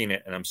those who've seen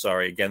it, and I'm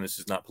sorry, again, this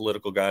is not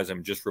political, guys.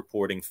 I'm just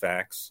reporting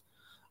facts.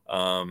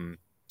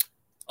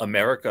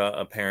 America,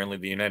 apparently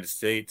the United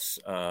States,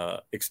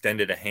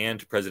 extended a hand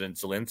to President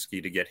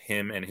Zelensky to get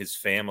him and his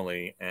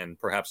family and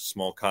perhaps a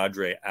small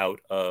cadre out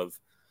of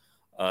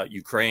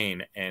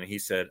Ukraine. And he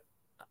said,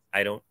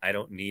 I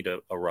don't need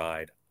a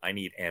ride. I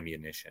need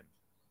ammunition.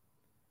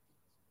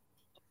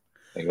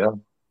 There you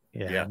go.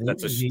 Yeah,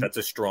 that's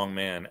a strong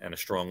man and a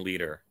strong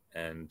leader.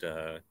 And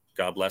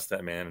God bless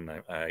that man. And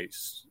I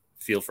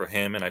feel for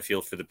him, and I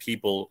feel for the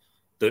people,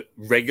 the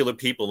regular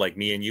people like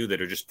me and you that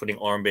are just putting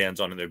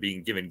armbands on and they're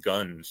being given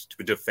guns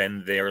to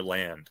defend their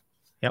land.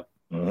 Yep.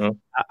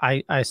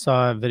 Mm-hmm. I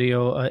saw a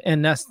video,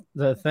 and that's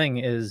the thing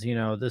is,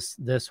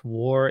 this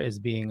war is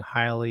being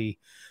highly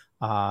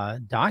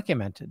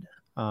documented.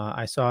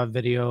 I saw a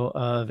video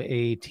of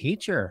a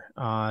teacher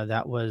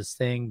that was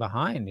staying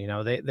behind.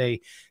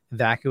 They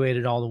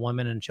evacuated all the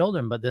women and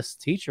children, but this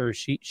teacher,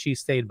 she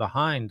stayed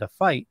behind to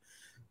fight,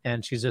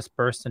 and she's just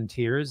burst in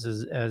tears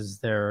as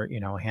they're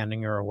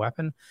handing her a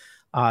weapon.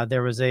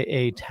 There was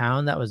a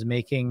town that was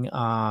making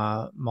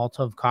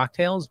Molotov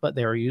cocktails, but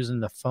they were using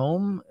the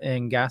foam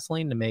and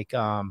gasoline to make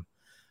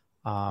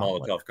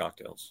Molotov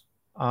cocktails.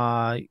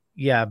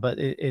 Yeah, but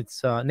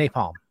it's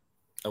napalm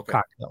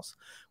cocktails.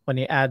 When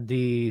you add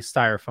the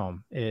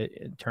styrofoam,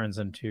 it turns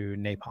into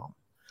napalm.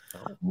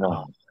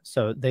 No.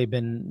 So they've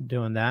been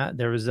doing that.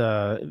 There was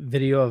a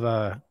video of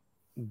a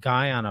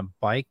guy on a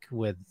bike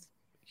with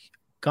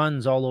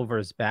guns all over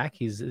his back.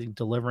 He's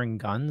delivering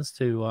guns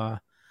to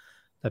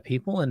the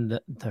people. And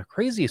the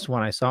craziest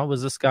one I saw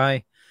was this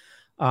guy.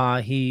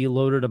 He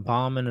loaded a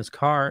bomb in his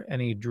car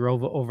and he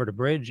drove over the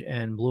bridge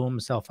and blew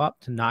himself up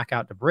to knock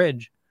out the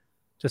bridge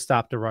to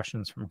stop the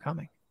Russians from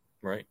coming.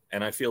 Right.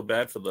 And I feel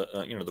bad for the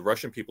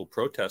Russian people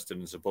protested,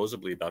 and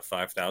supposedly about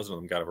 5,000 of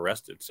them got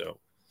arrested. So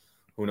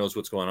who knows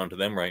what's going on to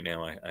them right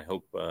now. I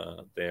hope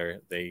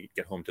they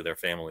get home to their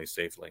families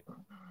safely.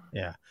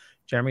 Yeah.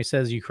 Jeremy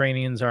says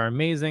Ukrainians are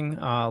amazing.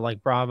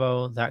 Like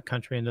Bravo, that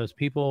country and those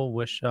people.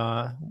 Wish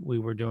we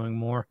were doing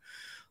more.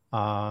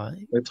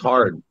 It's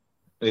hard.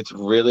 It's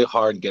really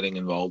hard getting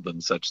involved in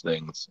such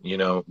things,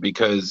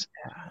 because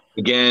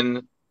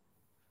again,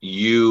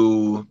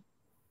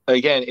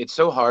 it's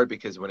so hard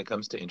because when it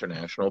comes to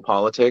international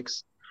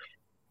politics,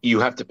 you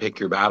have to pick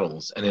your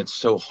battles, and it's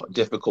so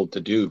difficult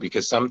to do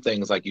because some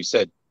things, like you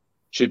said,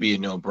 should be a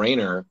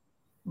no-brainer,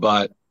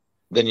 but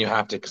then you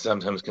have to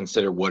sometimes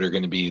consider what are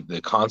going to be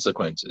the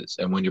consequences.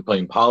 And when you're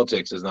playing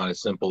politics, it's not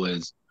as simple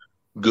as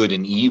good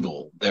and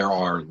evil. There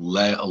are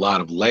a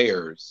lot of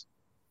layers,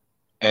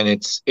 and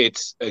it's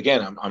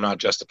again, I'm not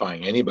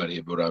justifying anybody,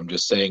 but what I'm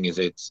just saying is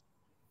it's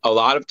a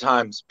lot of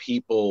times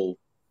people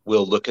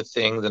will look at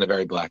things in a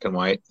very black and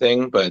white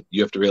thing, but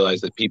you have to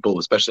realize that people,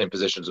 especially in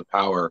positions of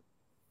power,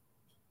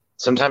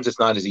 sometimes it's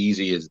not as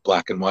easy as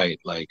black and white,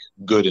 like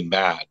good and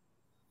bad.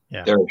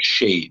 Yeah. There are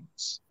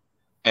shades,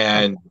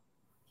 and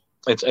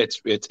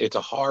it's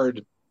a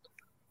hard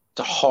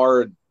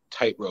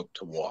tightrope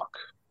to walk.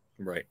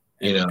 Right.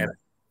 And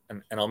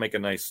I'll make a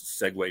nice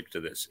segue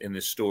to this. In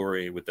this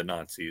story with the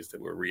Nazis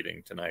that we're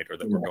reading tonight, or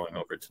that we're going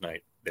over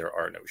tonight, there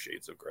are no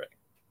shades of gray.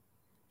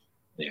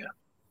 Yeah.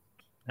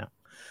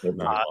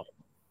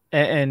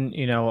 And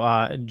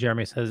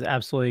Jeremy says,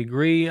 absolutely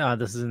agree.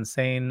 This is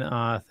insane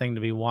thing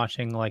to be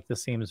watching. Like,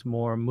 this seems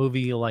more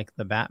movie like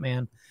the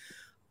Batman.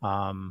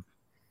 President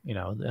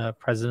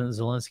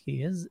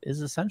Zelensky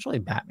is essentially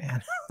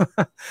Batman.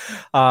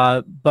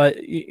 But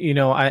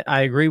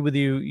I agree with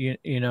you.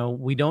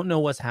 We don't know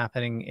what's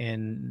happening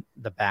in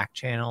the back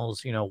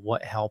channels,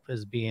 what help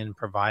is being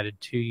provided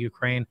to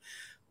Ukraine,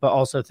 but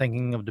also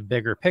thinking of the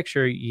bigger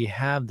picture, you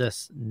have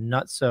this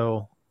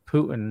nutso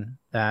Putin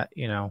that,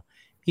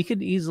 he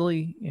could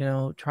easily,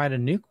 try to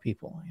nuke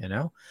people,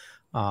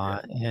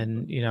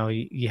 and,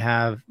 you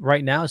have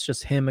right now it's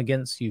just him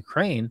against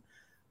Ukraine,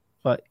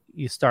 but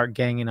you start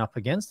ganging up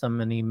against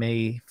him and he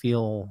may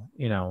feel,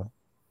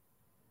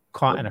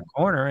 caught in a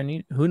corner,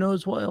 and who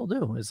knows what he'll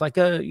do. It's like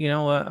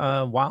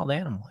a wild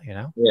animal,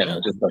 Yeah.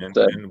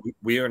 And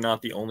we are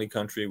not the only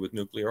country with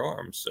nuclear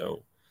arms.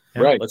 So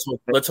right.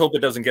 Let's hope it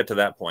doesn't get to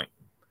that point.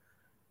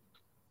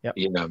 Yep.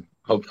 Yeah,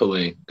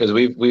 hopefully, because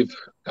we've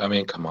I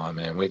mean, come on,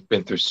 man, we've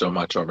been through so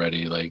much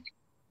already. Like,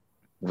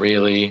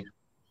 really,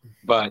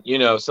 but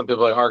some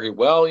people argue,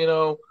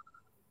 well,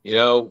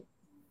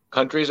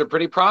 countries are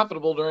pretty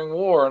profitable during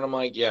war, and I'm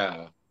like,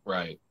 yeah,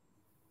 right.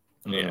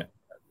 Yeah,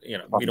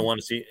 we don't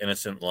want to see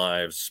innocent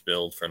lives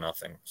spilled for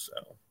nothing. So,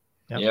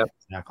 yeah,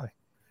 exactly.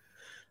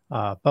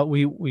 But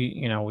we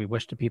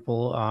wish the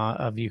people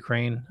of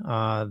Ukraine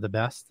the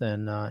best,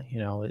 and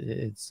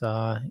it's.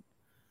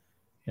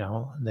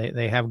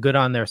 They have good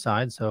on their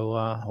side, so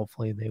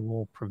hopefully they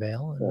will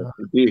prevail. And,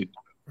 indeed.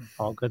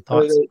 All good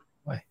thoughts.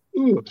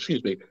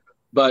 Excuse me.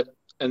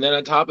 And then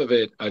on top of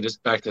it,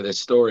 just back to this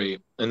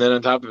story, and then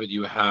on top of it,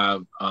 you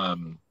have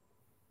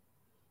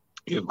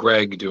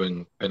Greg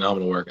doing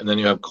phenomenal work, and then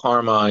you have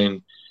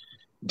Carmine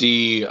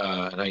D,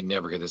 and I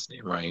never get this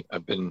name right.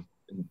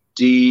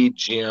 D.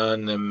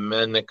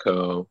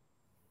 Giandomenico,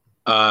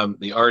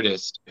 the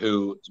artist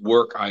whose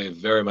work I have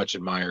very much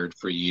admired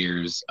for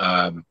years.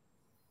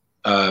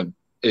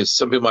 If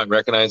some people might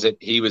recognize it,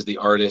 he was the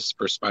artist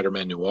for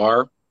Spider-Man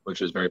Noir, which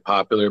was very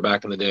popular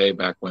back in the day,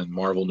 back when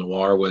Marvel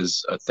Noir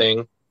was a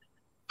thing.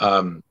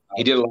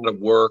 He did a lot of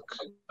work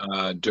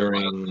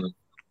during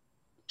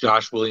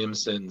Josh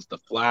Williamson's The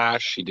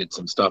Flash. He did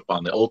some stuff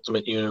on the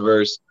Ultimate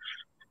Universe.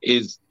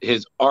 His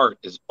art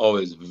is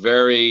always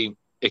very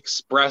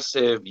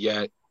expressive,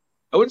 yet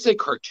I wouldn't say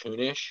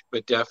cartoonish,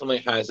 but definitely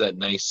has that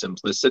nice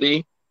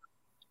simplicity.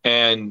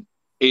 And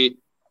his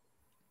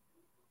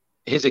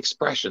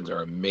expressions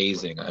are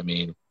amazing. I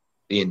mean,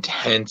 the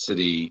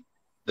intensity,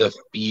 the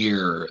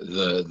fear,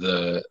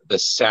 the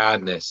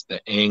sadness,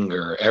 the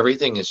anger,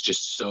 everything is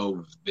just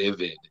so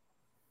vivid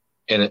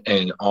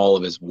in all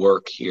of his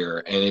work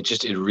here. And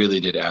it really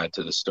did add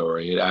to the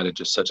story. It added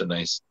just such a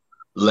nice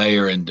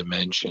layer and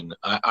dimension.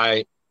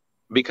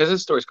 Because of the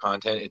story's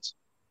content, it's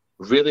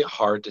really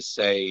hard to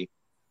say.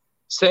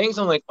 Saying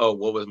something like, oh,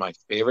 what was my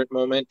favorite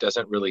moment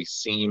doesn't really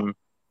seem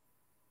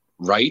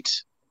right.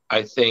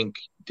 I think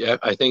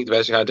the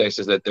best context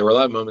is that there were a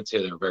lot of moments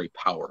here that were very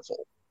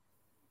powerful.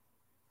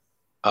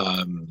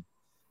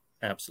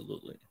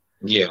 Absolutely.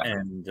 Yeah.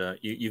 And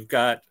you've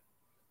got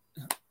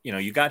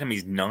him.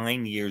 He's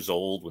 9 years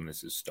old when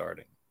this is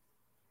starting.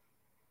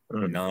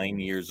 9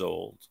 years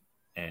old,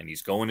 and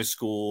he's going to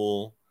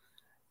school,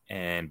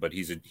 but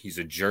he's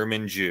a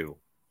German Jew,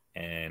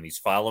 and he's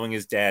following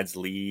his dad's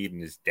lead.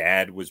 And his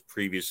dad was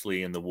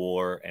previously in the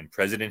war, and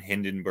President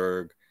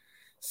Hindenburg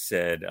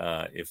said,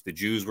 if the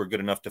Jews were good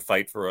enough to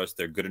fight for us,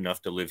 they're good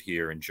enough to live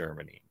here in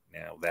Germany.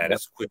 Now, that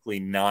is quickly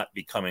not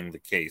becoming the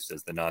case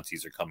as the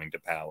Nazis are coming to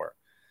power.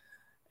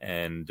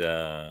 And,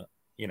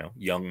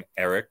 young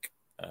Eric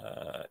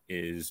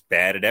is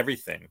bad at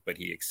everything, but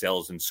he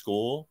excels in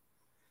school.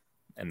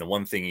 And the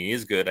one thing he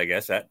is good, I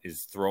guess, at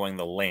is throwing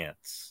the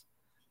lance.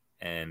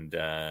 And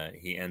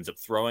he ends up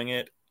throwing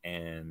it,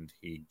 and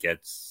he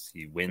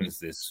wins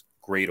this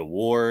great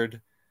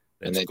award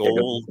that's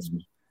gold.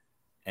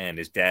 And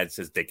his dad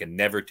says they can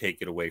never take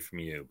it away from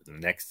you. But the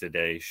next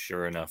day,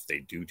 sure enough, they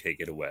do take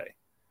it away.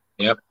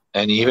 Yep.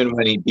 And even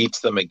when he beats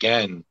them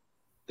again,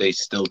 they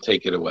still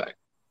take it away.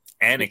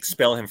 And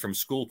expel him from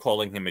school,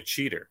 calling him a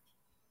cheater.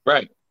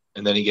 Right.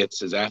 And then he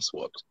gets his ass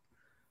whooped.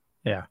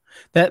 Yeah,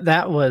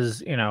 that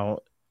was, But,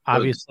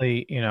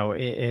 obviously,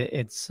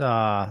 it's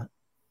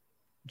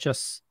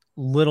just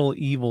little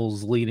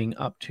evils leading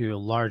up to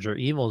larger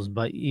evils.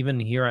 But even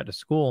here at the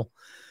school,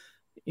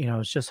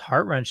 it's just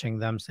heart wrenching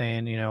them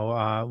saying,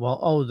 well,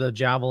 oh, the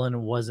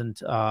javelin wasn't,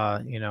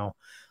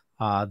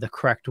 the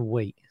correct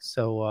weight.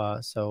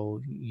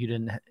 So you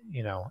didn't,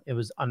 it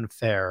was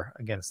unfair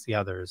against the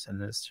others.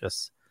 And it's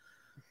just,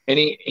 and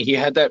he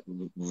had that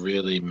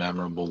really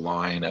memorable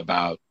line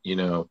about,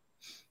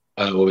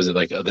 what was it,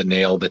 like, the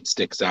nail that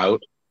sticks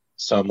out?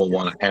 Some will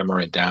want to hammer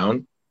it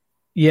down.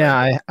 yeah,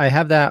 Right. I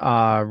have that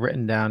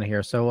written down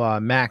here. So,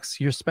 Max,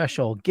 you're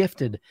special,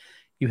 gifted.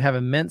 You have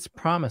immense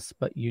promise,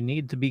 but you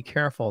need to be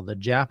careful. The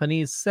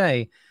Japanese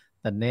say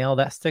the nail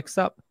that sticks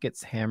up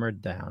gets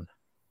hammered down.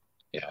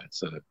 Yeah,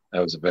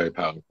 that was a very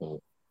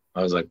powerful.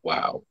 I was like,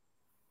 wow,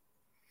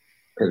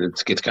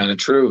 'cause it's kind of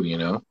true.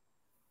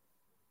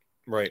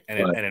 Right,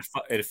 and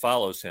But it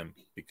follows him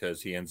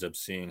because he ends up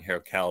seeing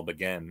Herr Kalb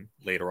again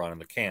later on in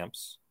the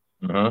camps.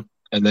 uh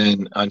and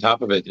then on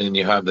top of it, then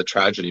you have the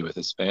tragedy with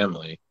his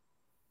family.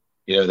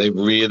 They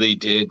really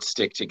did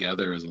stick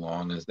together as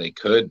long as they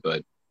could,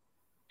 but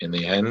in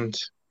the end,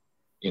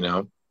 you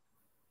know,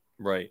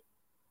 Right,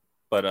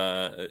 but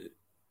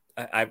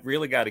I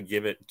really got to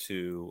give it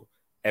to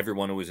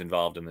everyone who was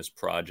involved in this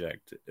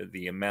project.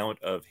 The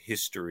amount of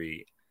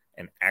history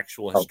and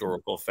actual oh,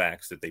 historical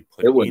facts that they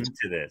put it was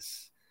into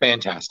this,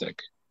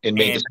 fantastic. It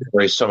made the and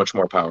story so much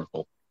more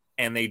powerful.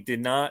 they did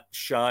not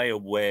shy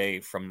away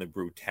from the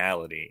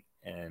brutality.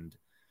 And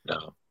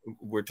No,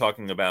 we're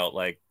talking about,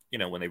 like,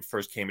 when they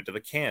first came into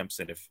the camps,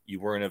 and if you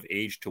weren't of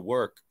age to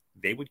work,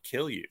 they would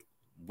kill you.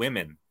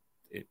 Women,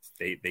 if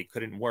they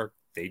couldn't work,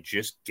 they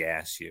just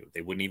gas you.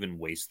 They wouldn't even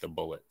waste the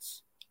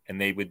bullets, and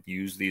they would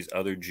use these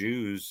other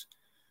Jews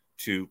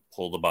to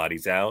pull the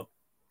bodies out,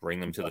 bring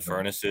them to the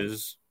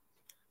furnaces,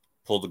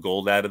 pull the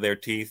gold out of their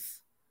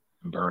teeth.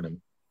 burn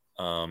him.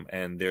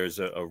 And there's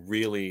a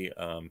really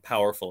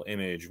powerful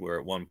image where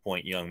at one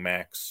point young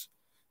Max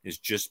is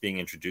just being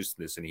introduced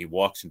to this, and he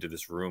walks into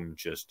this room,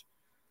 just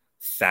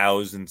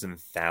thousands and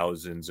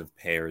thousands of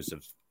pairs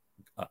of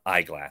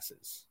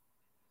eyeglasses.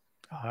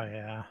 Oh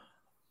yeah.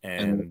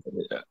 And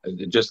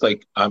just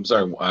like, I'm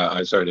sorry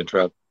to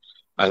interrupt.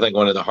 I think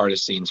one of the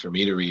hardest scenes for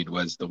me to read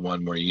was the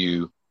one where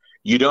you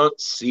don't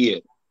see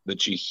it,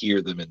 but you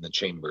hear them in the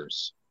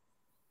chambers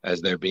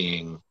as they're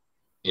being,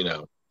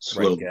 Right,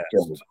 slowly gassed.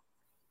 killed.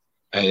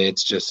 And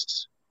it's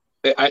just,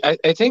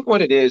 I think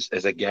what it is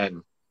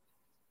again,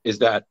 is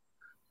that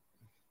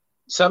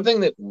something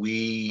that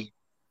we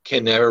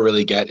can never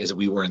really get is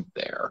we weren't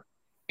there.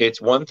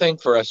 It's one thing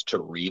for us to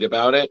read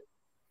about it,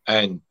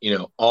 and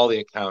all the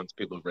accounts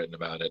people have written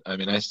about it. I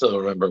mean, I still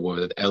remember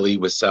with Elie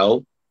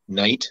Wiesel,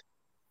 Knight.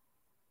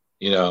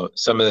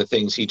 Some of the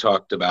things he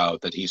talked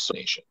about that he saw.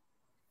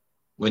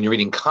 When you're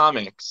reading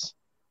comics,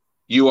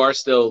 you are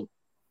still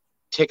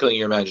tickling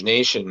your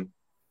imagination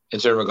in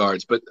certain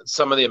regards, but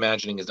some of the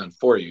imagining is done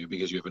for you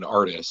because you have an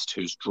artist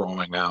who's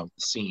drawing out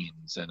the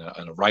scenes and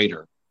a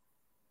writer.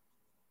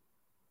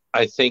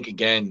 I think,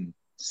 again,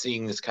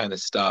 seeing this kind of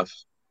stuff,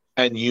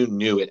 and you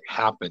knew it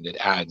happened, it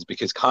adds,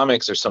 because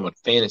comics are somewhat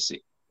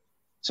fantasy.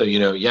 So,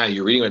 yeah,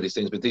 you're reading about these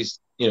things, but these,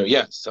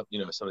 some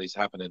of these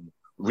happen in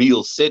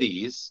real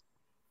cities.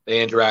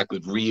 They interact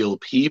with real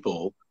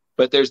people,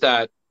 but there's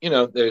that,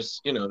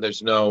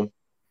 there's no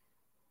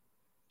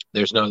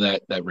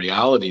that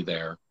reality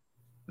there.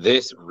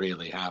 This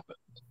really happened.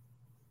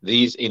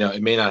 These,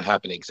 it may not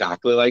happen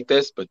exactly like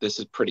this, but this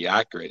is pretty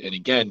accurate. And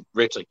again,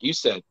 Rich, like you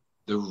said,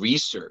 the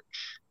research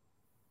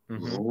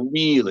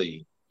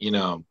really,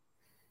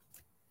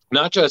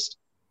 not just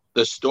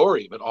the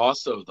story, but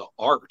also the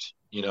art.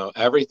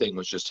 Everything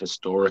was just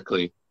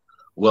historically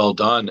well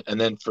done.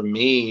 And then for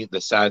me, the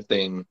sad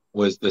thing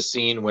was the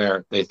scene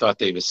where they thought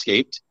they've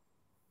escaped,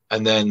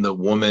 and then the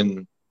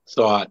woman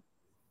thought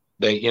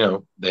they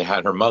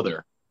had her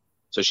mother,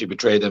 so she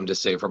betrayed them to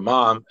save her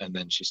mom, and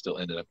then she still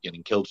ended up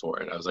getting killed for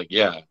it. I was like,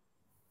 yeah,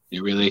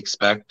 you really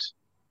expect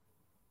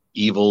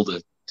evil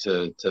to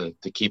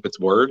keep its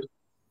word?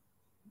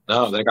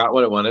 No, they got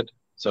what it wanted.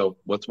 So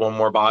what's one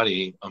more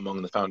body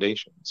among the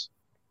foundations?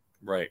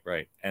 Right.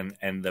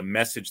 And the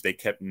message they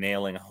kept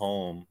nailing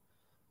home,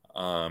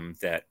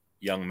 that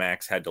young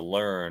Max had to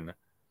learn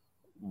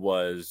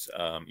was,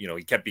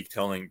 he kept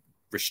telling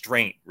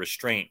restraint,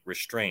 restraint,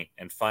 restraint.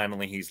 And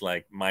finally he's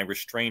like, my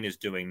restraint is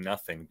doing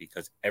nothing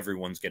because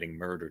everyone's getting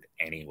murdered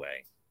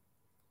anyway.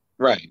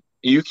 Right.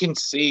 You can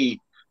see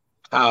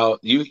how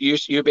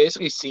you're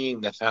basically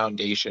seeing the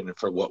foundation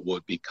for what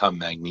would become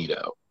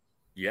Magneto.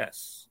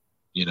 Yes.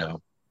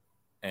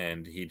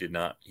 And he did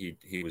not,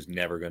 he was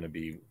never going to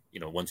be,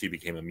 once he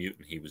became a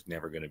mutant, he was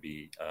never going to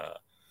be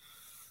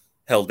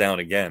held down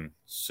again.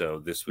 So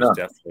this was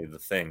definitely the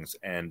things.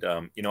 And,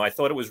 I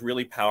thought it was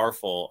really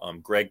powerful.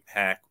 Greg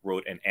Pak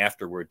wrote an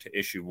afterword to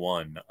issue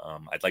 1.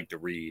 I'd like to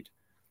read,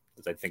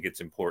 because I think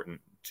it's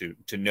important to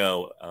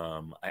know.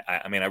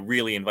 I mean, I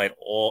really invite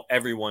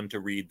everyone to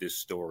read this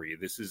story.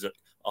 This is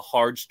a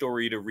hard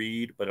story to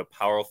read, but a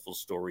powerful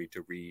story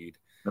to read,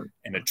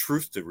 and a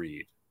truth to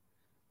read.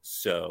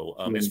 So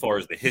as far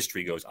as the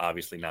history goes,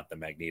 obviously not the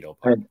Magneto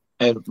part.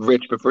 And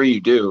Rich, before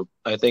you do,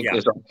 I think Yeah.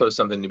 there's also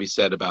something to be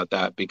said about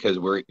that, because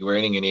we're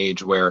in an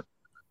age where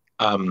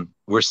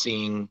we're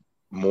seeing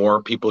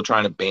more people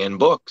trying to ban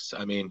books.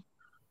 I mean,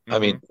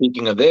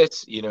 speaking of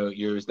this,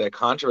 there's that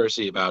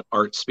controversy about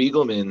Art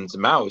Spiegelman's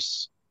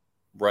Mouse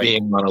Right.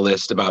 being on a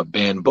list about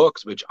banned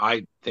books, which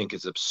I think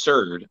is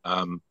absurd,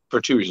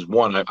 for two reasons.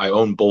 One, I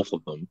own both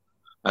of them,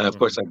 and of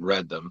course I've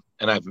read them,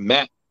 and I've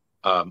met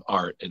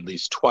Art at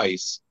least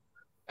twice,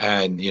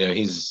 and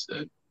he's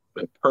a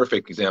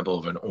perfect example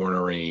of an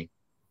ornery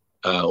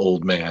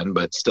old man,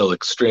 but still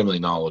extremely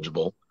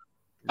knowledgeable.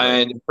 Right.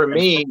 And for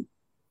me,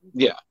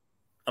 yeah.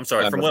 I'm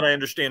sorry. From what I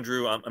understand,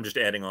 Drew, I'm just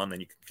adding on.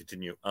 Then you can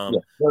continue.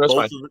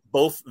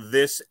 Both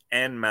this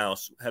and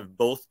Mouse have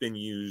both been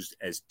used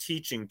as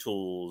teaching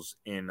tools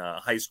in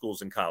high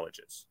schools and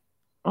colleges.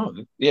 Oh,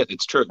 yeah,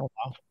 it's true. Oh,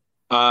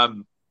 wow.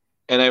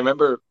 And I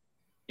remember,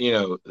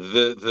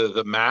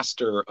 the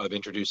master of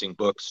introducing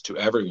books to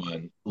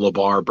everyone,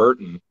 LeVar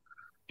Burton,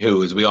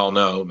 who, as we all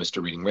know,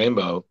 Mr. Reading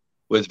Rainbow,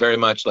 was very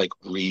much like,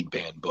 read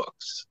banned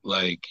books.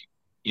 Like,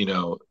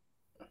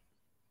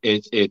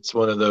 it's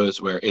one of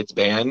those where it's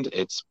banned.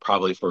 It's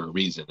probably for a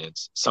reason.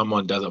 It's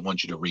someone doesn't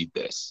want you to read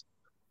this.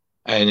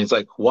 And it's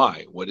like,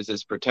 why? What is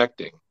this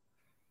protecting?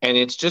 And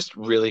it's just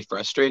really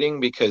frustrating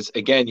because,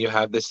 again, you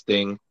have this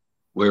thing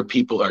where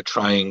people are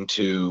trying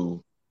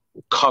to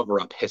cover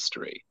up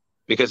history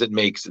because it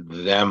makes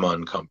them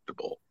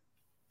uncomfortable.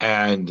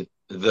 And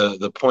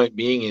the point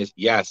being is,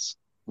 yes,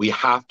 we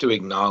have to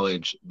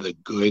acknowledge the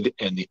good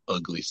and the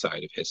ugly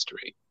side of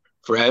history.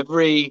 For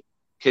every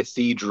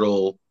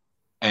cathedral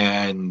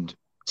and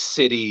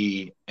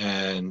city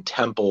and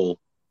temple,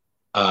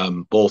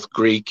 both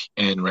Greek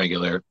and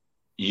regular,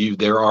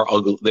 there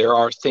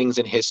are things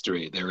in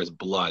history. There is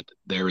blood,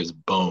 there is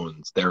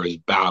bones, there is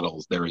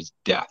battles, there is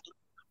death.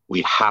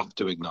 We have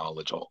to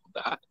acknowledge all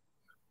of that.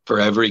 For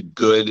every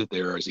good,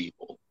 there is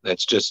evil.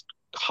 That's just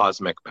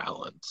cosmic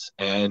balance.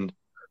 And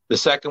the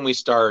second we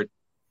start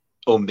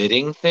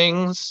omitting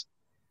things,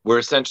 we're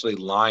essentially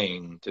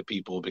lying to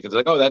people, because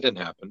like, oh, that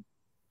didn't happen.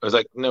 I was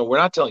like, no, we're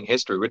not telling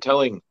history. We're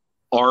telling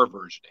our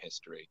version of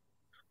history.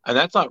 And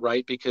that's not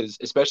right, because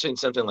especially in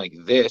something like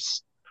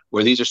this,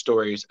 where these are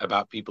stories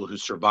about people who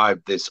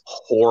survived this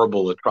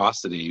horrible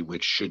atrocity,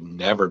 which should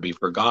never be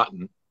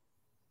forgotten,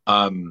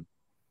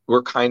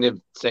 we're kind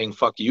of saying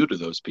fuck you to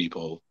those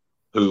people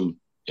who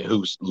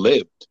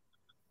lived.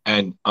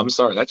 And I'm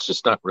sorry, that's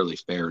just not really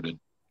fair.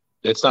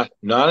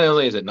 Not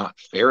only is it not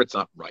fair, it's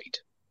not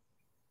right.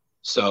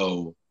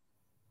 So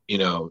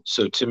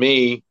to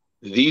me,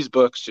 these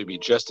books should be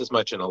just as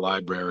much in a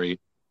library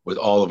with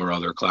all of our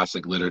other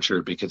classic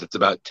literature, because it's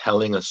about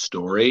telling a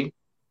story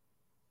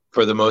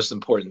for the most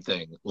important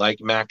thing. Like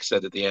Max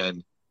said at the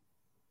end,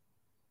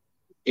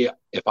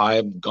 if I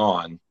am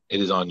gone,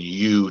 it is on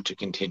you to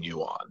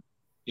continue on.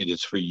 It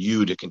is for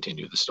you to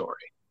continue the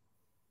story.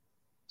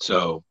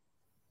 So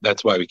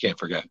that's why we can't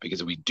forget,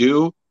 because if we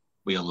do,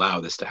 we allow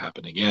this to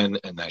happen again,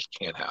 and that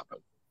can't happen.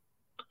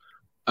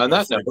 On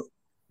that note,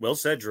 well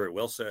said, Drew.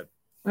 Well said.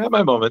 I have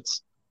my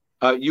moments.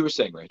 You were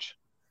saying, Rich.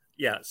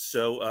 Yeah,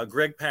 so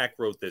Greg Pak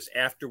wrote this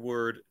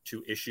afterword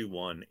to issue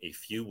 1, A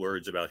Few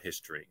Words About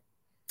History.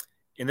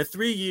 In the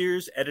 3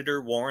 years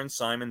editor Warren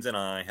Simons and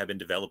I have been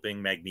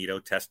developing Magneto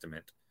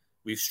Testament,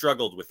 we've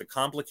struggled with the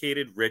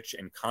complicated, rich,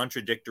 and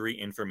contradictory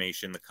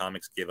information the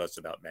comics give us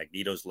about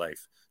Magneto's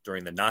life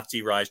during the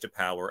Nazi rise to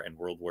power and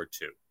World War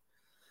II.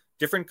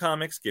 Different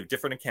comics give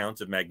different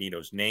accounts of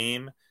Magneto's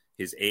name,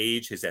 his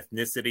age, his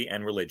ethnicity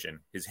and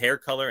religion, his hair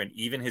color, and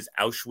even his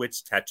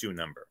Auschwitz tattoo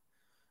number.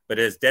 But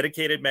as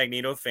dedicated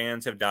Magneto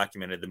fans have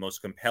documented, the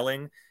most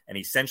compelling and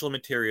essential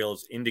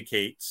materials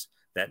indicates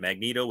that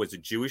Magneto was a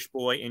Jewish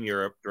boy in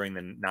Europe during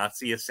the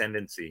Nazi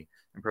ascendancy,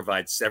 and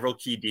provides several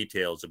key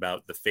details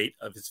about the fate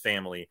of his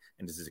family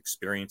and his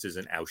experiences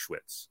in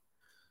Auschwitz.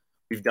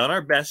 We've done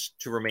our best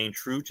to remain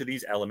true to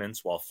these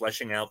elements while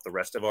fleshing out the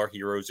rest of our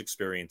hero's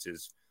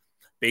experiences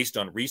based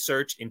on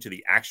research into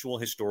the actual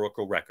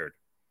historical record.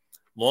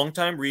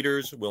 Longtime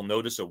readers will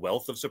notice a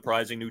wealth of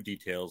surprising new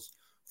details.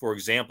 For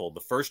example,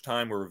 the first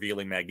time we're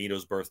revealing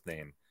Magneto's birth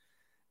name.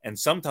 And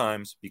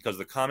sometimes, because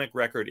the comic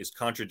record is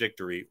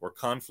contradictory or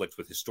conflicts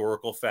with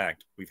historical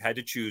fact, we've had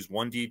to choose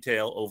one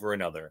detail over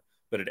another.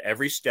 But at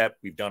every step,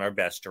 we've done our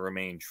best to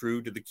remain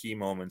true to the key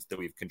moments that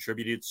we've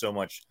contributed so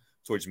much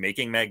towards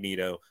making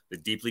Magneto the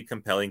deeply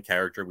compelling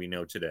character we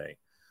know today.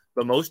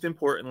 But most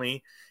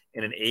importantly,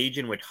 in an age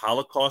in which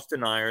Holocaust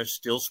deniers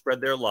still spread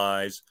their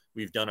lies,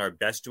 we've done our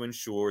best to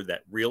ensure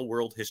that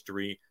real-world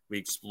history we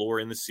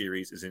explore in the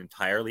series is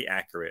entirely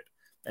accurate,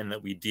 and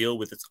that we deal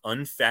with its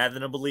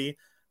unfathomably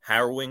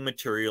harrowing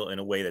material in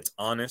a way that's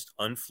honest,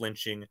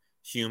 unflinching,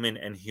 human,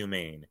 and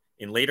humane.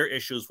 In later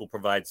issues, we'll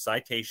provide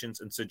citations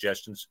and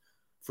suggestions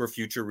for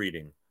future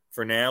reading.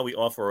 For now, we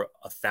offer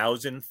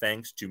 1,000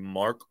 thanks to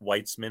Mark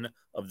Weitzman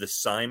of the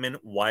Simon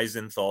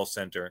Wiesenthal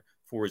Center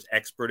for his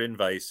expert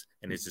advice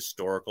and his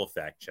historical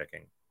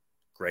fact-checking.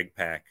 Greg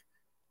Pak,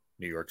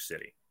 New York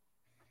City.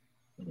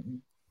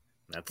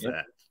 That's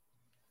that.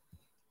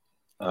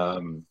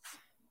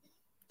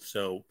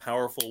 So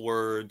powerful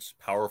words,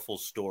 powerful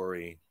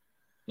story.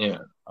 Yeah.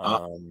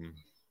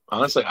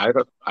 Honestly, I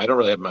don't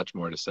really have much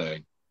more to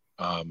say.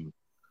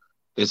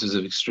 This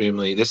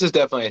is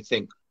definitely, I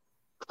think,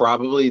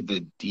 probably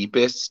the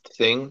deepest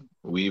thing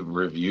we've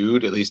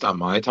reviewed, at least on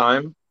my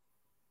time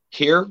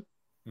here.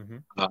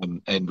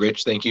 And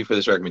Rich, thank you for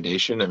this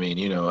recommendation. I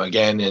mean,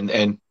 again,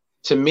 and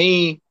to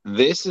me,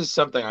 this is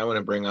something I want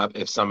to bring up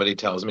if somebody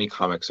tells me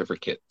comics are for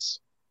kids.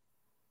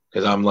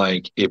 Because I'm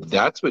like, if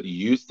that's what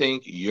you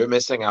think, you're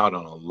missing out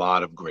on a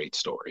lot of great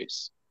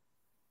stories.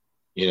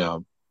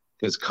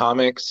 Because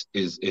comics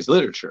is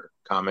literature.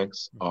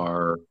 Comics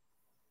are,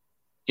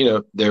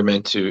 they're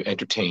meant to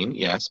entertain,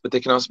 yes, but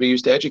they can also be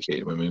used to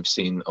educate. I mean, we've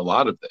seen a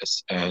lot of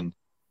this, and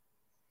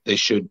they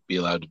should be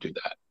allowed to do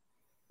that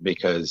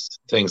because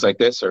things like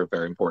this are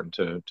very important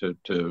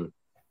to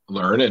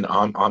learn. And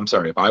I'm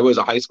sorry, if I was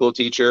a high school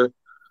teacher,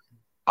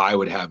 I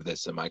would have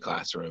this in my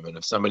classroom. And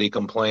if somebody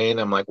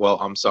complained, I'm like, well,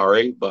 I'm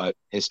sorry, but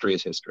history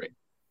is history.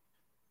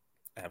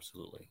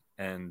 Absolutely.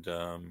 And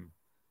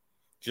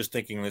just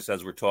thinking this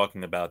as we're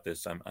talking about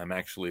this, I'm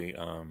actually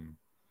going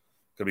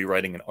to be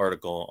writing an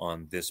article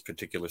on this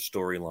particular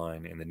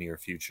storyline in the near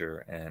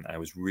future. And I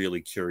was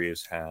really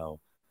curious how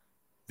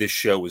this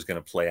show was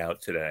going to play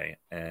out today.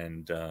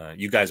 And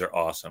you guys are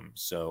awesome.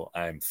 So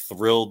I'm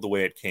thrilled the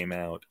way it came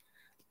out.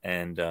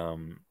 And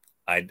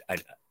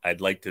I'd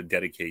like to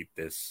dedicate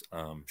this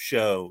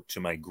show to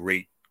my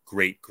great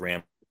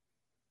grandma.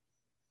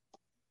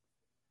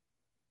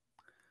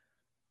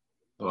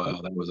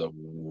 Wow, that was a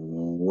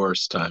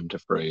worst time to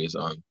phrase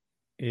on.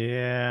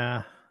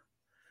 Yeah.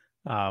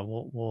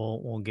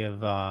 We'll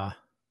give him a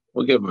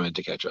minute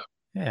to catch up.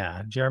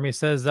 Yeah. Jeremy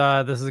says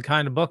this is the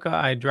kind of book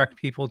I direct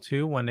people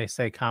to when they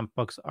say comic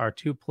books are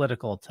too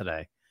political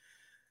today.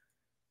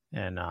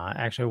 And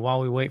actually, while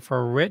we wait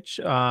for Rich,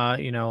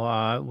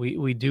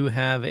 we do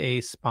have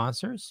a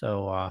sponsor.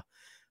 So I'm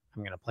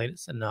going to play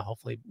this, and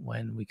hopefully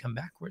when we come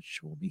back, Rich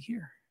will be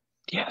here.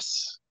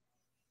 Yes.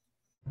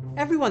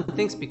 Everyone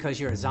thinks because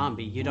you're a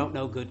zombie, you don't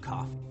know good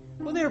coffee.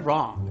 Well, they're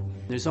wrong.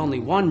 There's only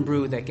one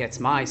brew that gets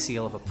my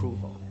seal of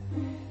approval.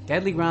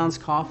 Deadly Grounds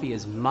coffee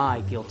is my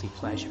guilty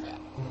pleasure.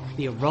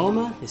 The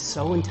aroma is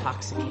so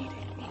intoxicating.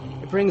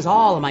 It brings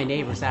all of my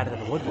neighbors out of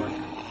the woodwork.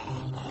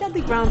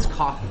 Deadly Grounds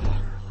coffee.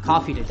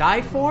 Coffee to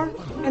die for,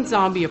 and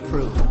zombie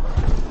approved.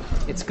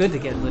 It's good to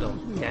get a little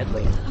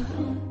deadly.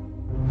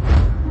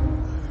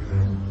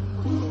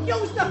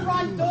 Use the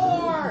front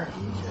door!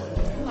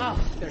 Oh,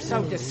 they're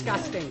so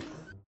disgusting.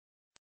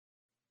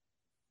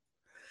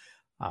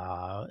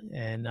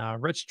 And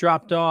Rich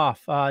dropped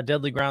off.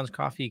 Deadly Grounds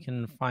Coffee. You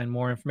can find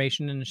more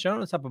information in the show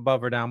notes up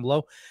above or down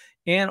below.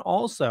 And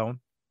also,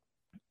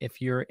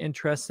 if you're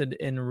interested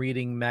in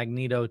reading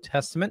Magneto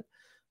Testament,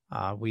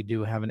 we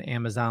do have an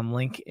Amazon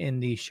link in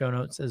the show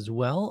notes as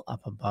well,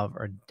 up above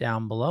or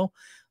down below.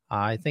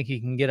 I think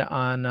you can get it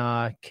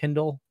on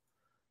Kindle,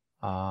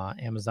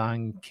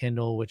 Amazon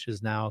Kindle, which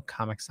is now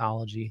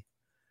Comixology.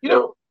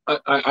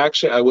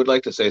 I would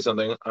like to say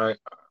something. I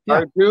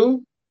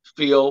do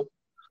feel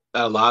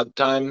that a lot of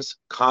times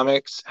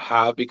comics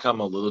have become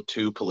a little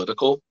too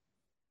political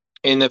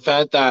in the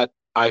fact that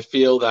I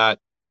feel that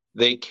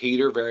they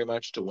cater very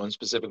much to one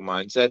specific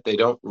mindset. They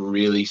don't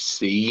really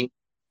see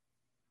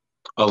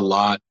a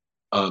lot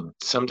of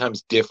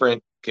sometimes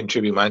different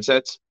contributing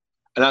mindsets.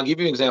 And I'll give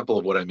you an example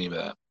of what I mean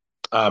by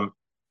that.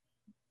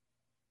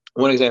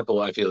 One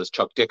example I feel is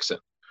Chuck Dixon,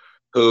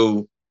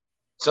 who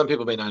some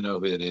people may not know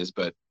who it is,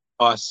 but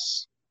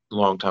us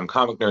longtime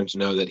comic nerds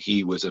know that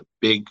he was a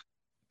big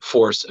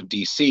force of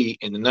DC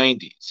in the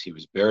 90s. He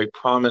was very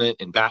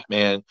prominent in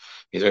Batman.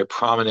 He's very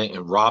prominent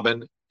in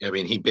Robin. I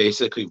mean, he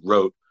basically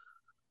wrote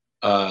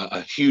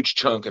a huge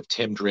chunk of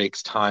Tim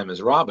Drake's time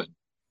as Robin.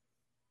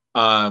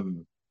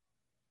 And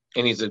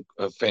he's a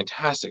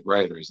fantastic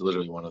writer. He's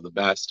literally one of the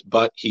best,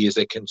 but he is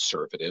a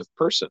conservative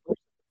person.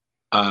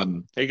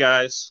 Hey,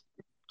 guys.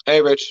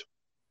 Hey, Rich.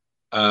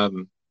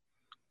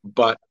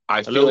 But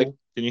I feel like...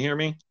 Can you hear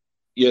me?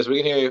 Yes, we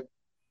can hear you.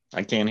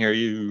 I can't hear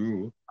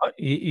you.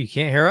 You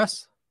can't hear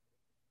us?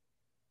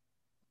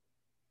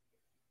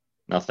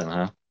 Nothing,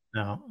 huh?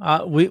 No.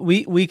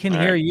 We can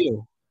hear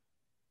you.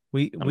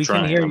 We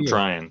can hear you. I'm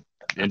trying.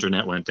 The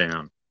internet went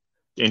down.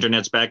 The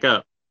internet's back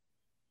up.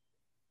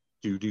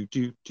 Do.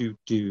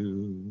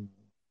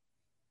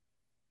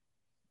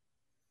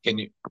 Can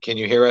you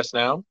hear us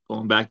now?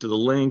 Going back to the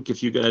link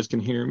if you guys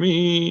can hear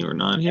me or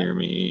not hear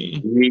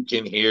me. We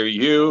can hear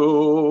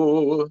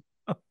you.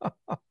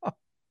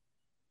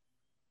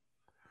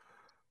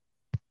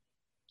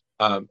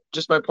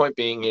 Just my point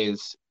being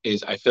is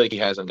I feel like he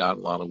hasn't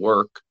gotten a lot of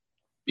work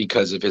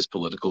because of his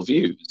political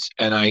views.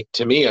 And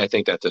to me, I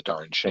think that's a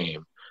darn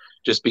shame.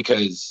 Just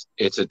because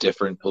it's a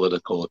different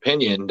political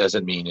opinion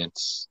doesn't mean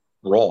it's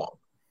wrong,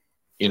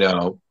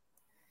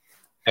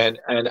 And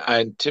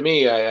to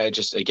me, I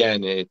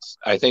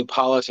think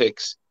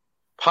politics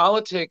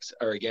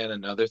are again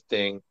another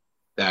thing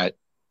that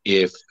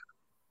if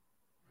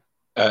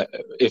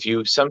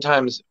you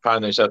sometimes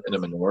find yourself in a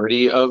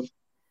minority of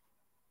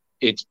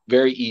it's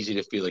very easy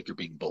to feel like you're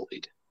being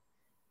bullied.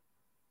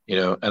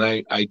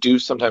 And I do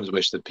sometimes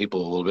wish that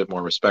people are a little bit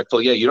more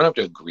respectful. Yeah, you don't have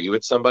to agree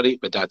with somebody,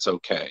 but that's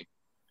okay.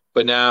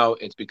 But now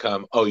it's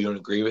become, oh, you don't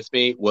agree with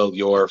me? Well,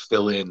 you're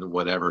fill in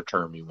whatever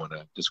term you want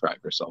to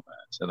describe yourself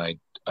as. And I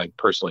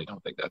personally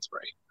don't think that's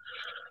right.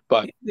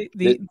 But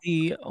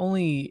the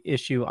only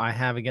issue I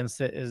have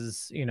against it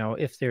is,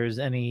 if there's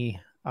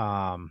any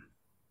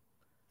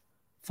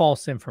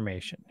false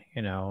information,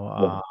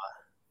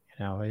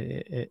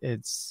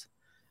 it's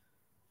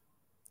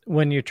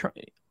when you're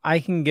I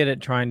can get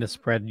it trying to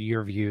spread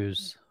your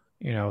views,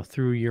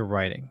 through your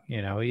writing.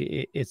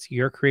 It's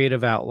your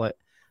creative outlet.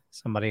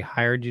 Somebody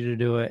hired you to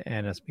do it,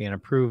 and it's being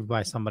approved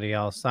by somebody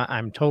else.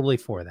 I'm totally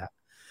for that,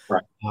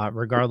 right?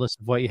 Regardless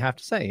of what you have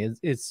to say,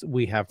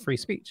 we have free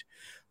speech.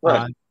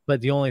 Right.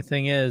 But the only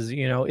thing is,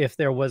 if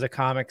there was a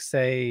comic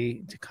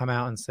to come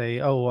out and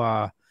say,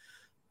 "Oh,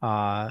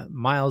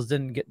 Miles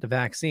didn't get the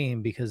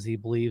vaccine because he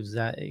believes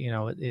that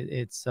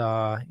it's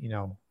a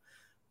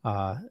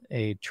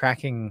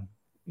tracking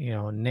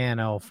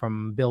nano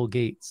from Bill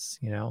Gates,"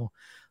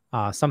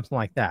 something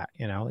like that.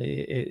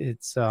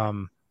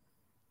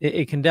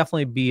 It can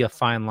definitely be a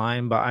fine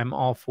line, but I'm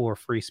all for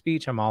free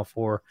speech. I'm all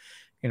for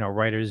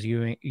writers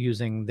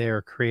using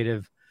their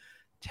creative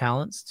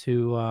talents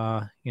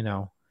to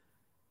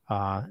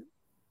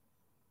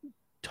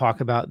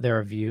talk about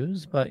their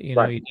views. But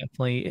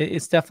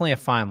it's definitely a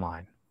fine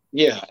line.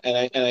 Yeah,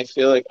 and I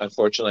feel like,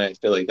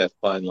 unfortunately, that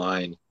fine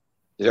line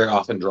is very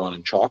often drawn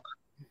in chalk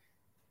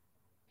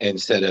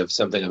instead of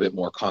something a bit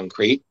more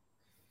concrete.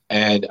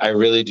 And I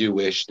really do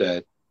wish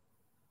that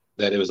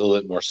it was a little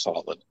bit more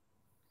solid.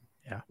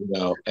 Yeah.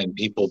 And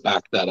people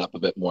back that up a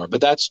bit more.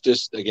 But that's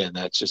just me.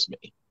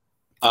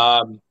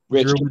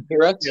 Rich, Drew,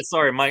 yeah,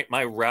 sorry,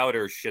 my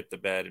router shit the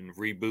bed and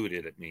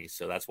rebooted at me,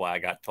 so that's why I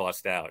got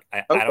tossed out.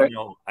 I don't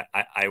know.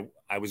 I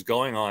was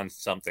going on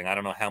something. I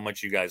don't know how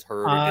much you guys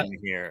heard or didn't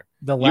hear.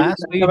 The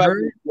last we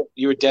heard,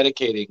 you were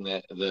dedicating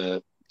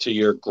to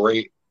your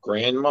great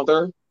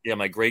grandmother. Yeah,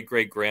 my great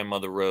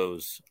grandmother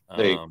Rose.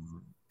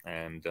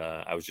 And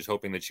I was just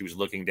hoping that she was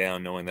looking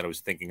down, knowing that I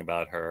was thinking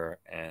about her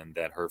and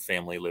that her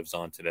family lives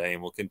on today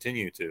and will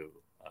continue to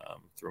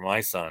through my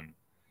son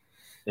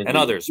and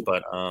others.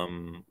 But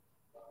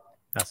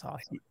that's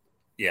awesome.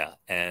 Yeah,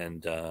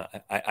 and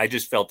I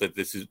just felt that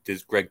this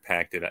Greg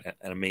Pak did an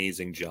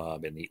amazing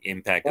job, and the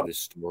impact of this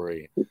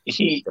story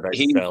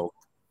I felt.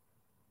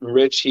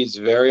 Rich, he's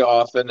very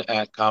often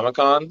at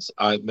Comic-Cons.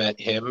 I've met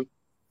him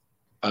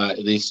at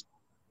least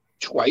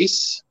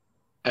twice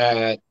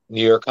at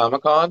New York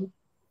Comic-Con.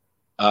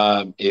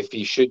 If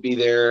he should be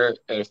there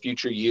at a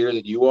future year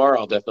that you are,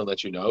 I'll definitely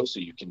let you know so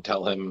you can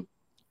tell him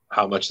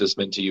how much this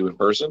meant to you in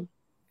person.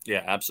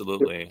 Yeah,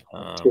 absolutely.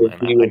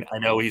 And I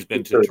know he's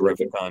been to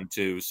Terrificon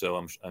too, so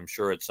I'm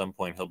sure at some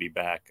point he'll be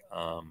back.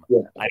 I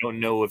don't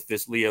know if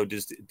this, Leo,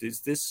 does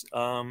this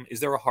is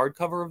there a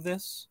hardcover of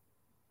this?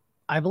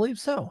 I believe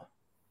so.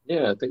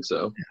 Yeah, I think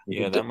so.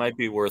 Yeah, that might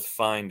be worth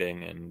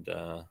finding. And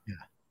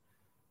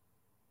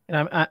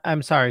And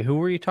I'm sorry, who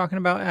were you talking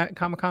about at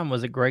Comic-Con?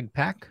 Was it Greg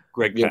Pak?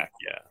 Greg Pak,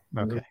 yeah.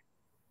 Okay.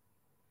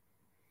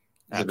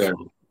 He's a very,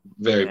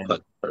 very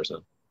pleasant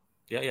person.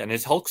 Yeah, and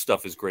his Hulk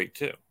stuff is great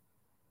too.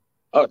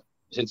 Oh,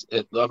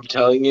 I'm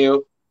telling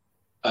you,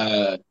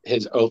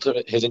 his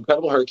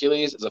Incredible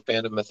Hercules is a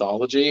fan of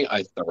mythology.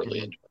 I thoroughly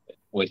enjoyed it.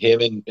 What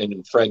him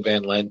and Fred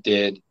Van Lent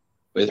did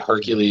with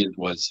Hercules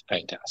was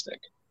fantastic.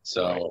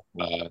 So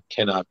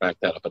cannot back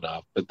that up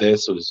enough. But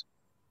this was.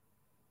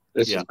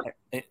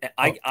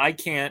 I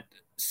can't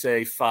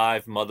say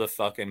 5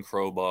 motherfucking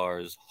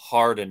crowbars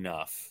hard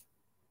enough.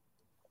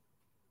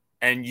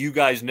 And you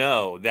guys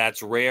know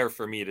that's rare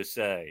for me to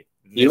say.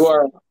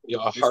 You're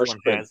a harsh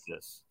critic.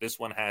 This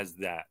one has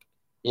that.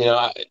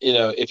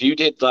 If you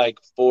did like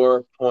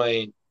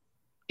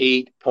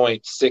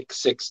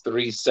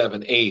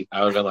 4.8.66378,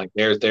 I would have been like,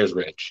 there's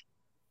Rich.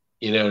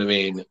 You know what I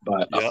mean?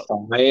 But a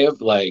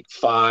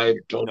 5,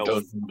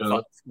 don't.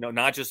 No,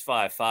 not just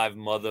 5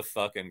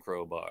 motherfucking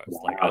crowbars.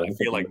 Like I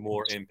feel like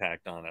more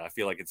impact on it. I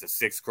feel like it's a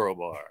 6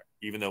 crowbar,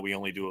 even though we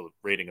only do a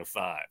rating of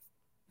 5.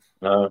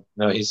 No,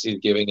 he's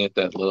giving it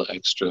that little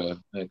extra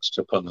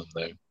pun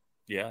there.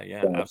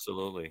 Yeah,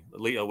 absolutely.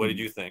 Leo, what did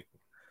you think?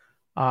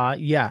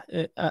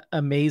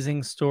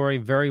 Amazing story,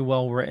 very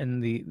well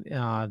written.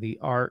 The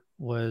art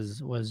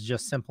was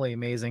just simply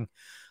amazing.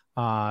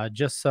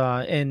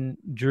 And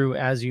Drew,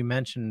 as you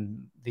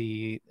mentioned,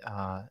 the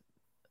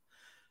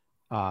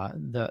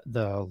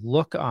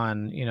look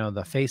on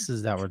the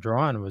faces that were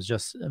drawn was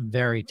just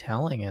very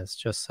telling. It's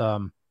just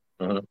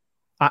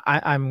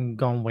I'm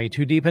going way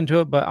too deep into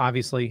it, but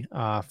obviously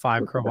 5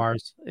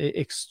 crowbars,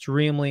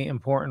 extremely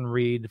important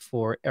read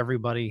for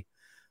everybody.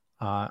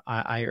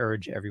 I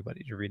urge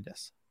everybody to read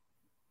this.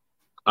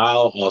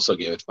 I'll also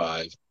give it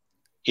 5.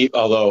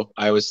 Although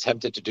I was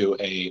tempted to do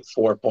a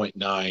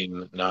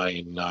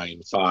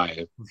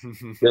 4.9995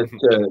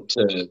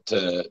 just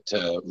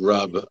to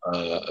rub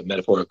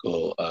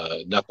metaphorical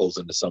knuckles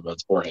into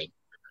someone's forehead.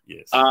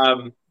 Yes.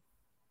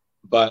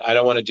 But I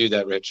don't want to do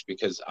that, Rich,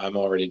 because I'm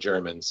already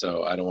German,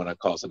 so I don't want to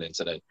cause an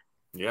incident.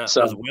 Yeah,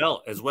 So,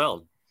 as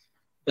well.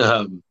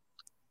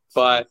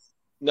 But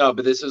no,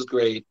 but this was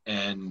great,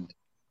 and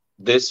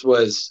this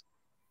was,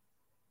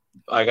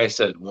 like I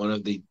said, one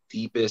of the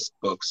deepest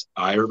books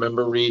I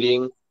remember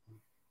reading.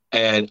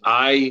 And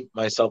I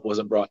myself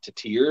wasn't brought to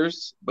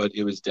tears, but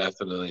it was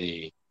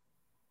definitely,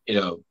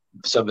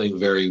 something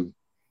very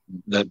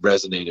that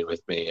resonated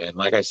with me. And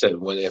like I said,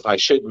 if I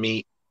should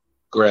meet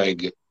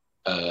Greg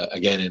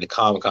again in a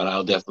Comic-Con,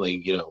 I'll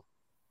definitely,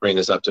 bring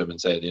this up to him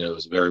and say, it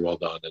was very well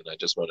done, and I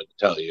just wanted to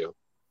tell you.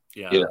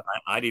 Yeah,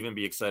 I'd even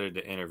be excited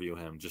to interview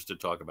him just to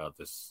talk about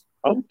this.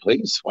 Oh,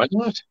 please, why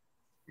not?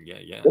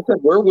 Yeah. Listen,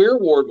 we're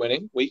award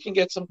winning. We can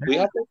get some. We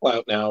have the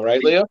clout now,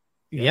 right, Leo?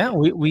 Yeah,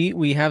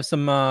 we have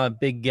some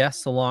big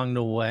guests along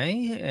the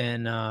way,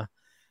 and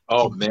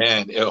oh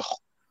man,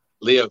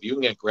 Leo, if you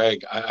can get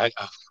Greg,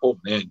 oh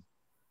man,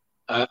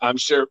 I'm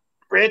sure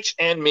Rich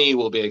and me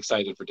will be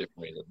excited for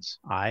different reasons.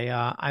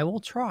 I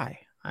will try.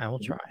 I'm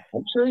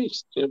sure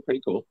he's doing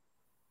pretty cool,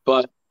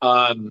 but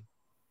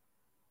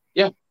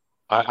yeah,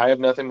 I have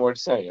nothing more to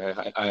say.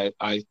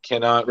 I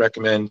cannot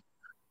recommend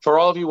for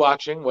all of you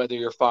watching, whether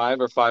you're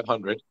 5 or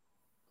 500.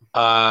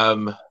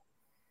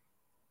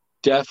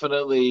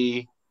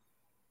 Definitely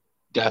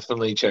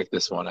check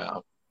this one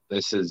out.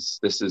 This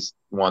is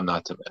one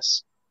not to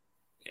miss.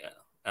 Yeah,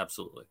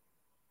 absolutely.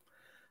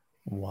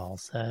 Well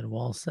said.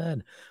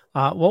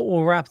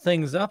 We'll wrap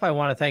things up. I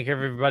want to thank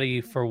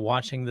everybody for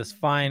watching this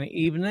fine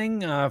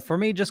evening. For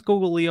me, just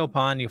Google Leo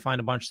Pond. You'll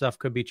find a bunch of stuff.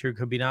 Could be true,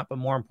 could be not. But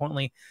more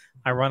importantly,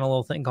 I run a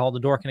little thing called the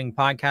Dorkening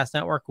Podcast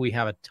Network. We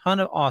have a ton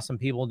of awesome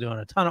people doing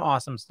a ton of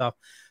awesome stuff.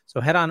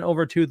 So head on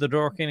over to the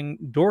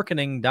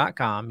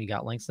dorkening.com. You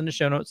got links in the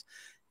show notes.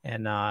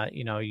 And,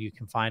 you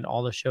can find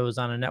all the shows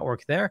on a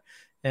network there.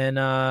 And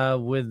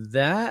with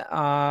that,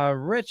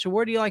 Rich,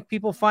 where do you like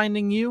people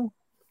finding you?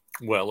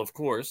 Well, of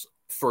course,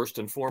 first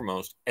and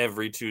foremost,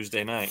 every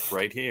Tuesday night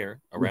right here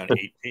around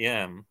 8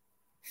 p.m.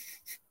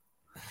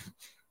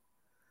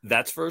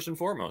 That's first and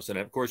foremost. And,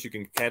 of course, you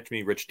can catch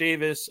me, Rich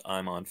Davis.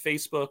 I'm on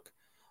Facebook.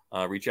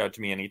 Reach out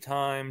to me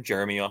anytime.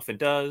 Jeremy often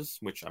does,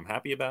 which I'm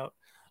happy about.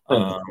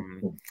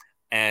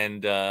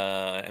 And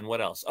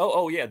what else?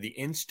 Oh yeah, the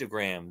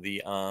Instagram,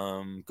 the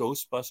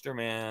Ghostbuster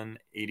Man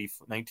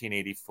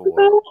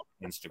 1984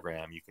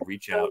 Instagram. You can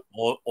reach out.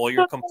 All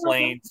your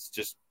complaints,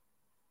 just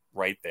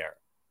right there.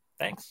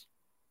 Thanks.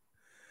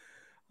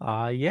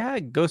 Yeah,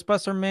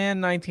 Ghostbuster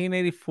Man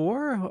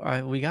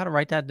 1984. We got to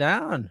write that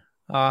down.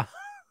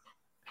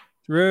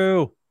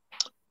 Drew.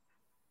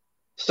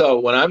 So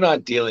when I'm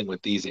not dealing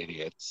with these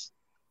idiots,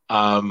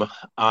 I'm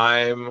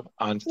on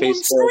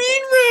Facebook.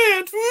 Screen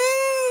Rant.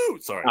 Woo!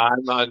 Sorry.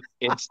 I'm on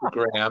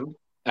Instagram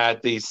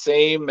at the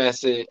same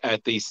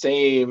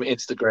Instagram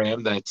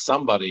that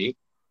somebody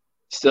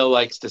still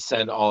likes to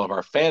send all of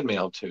our fan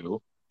mail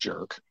to.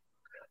 Jerk.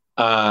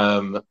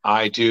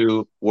 I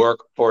do work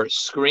for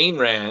Screen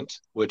Rant,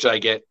 which I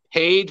get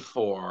paid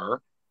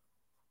for.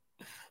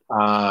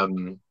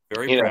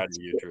 Very proud of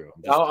you, Drew.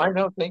 I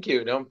know. Thank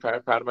you. No, I'm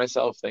proud of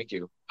myself. Thank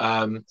you.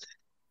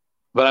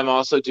 But I'm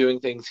also doing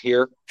things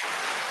here.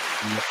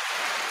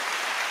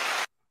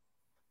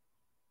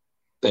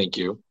 Thank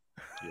you.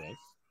 Yes.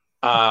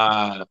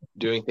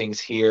 Doing things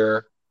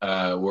here,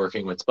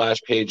 working with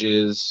splash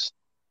pages,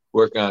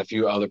 working on a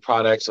few other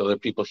products, other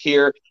people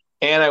here.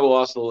 And I will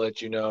also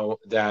let you know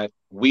that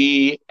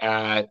we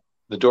at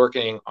The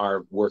Dorkening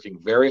are working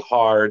very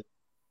hard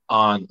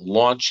on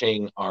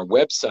launching our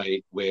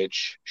website,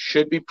 which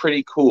should be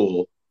pretty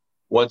cool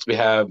once we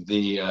have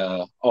the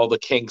all the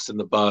kinks and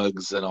the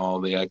bugs and all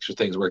the extra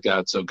things worked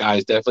out. So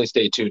guys, definitely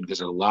stay tuned because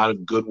there's a lot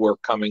of good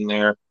work coming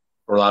there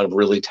for a lot of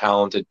really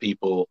talented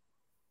people.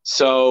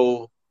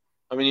 So,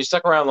 I mean, you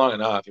stuck around long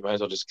enough, you might as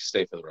well just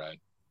stay for the ride.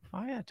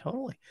 Oh yeah,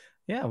 totally.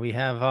 Yeah, we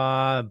have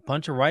a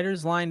bunch of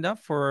writers lined up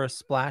for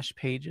Splash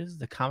Pages,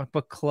 the Comic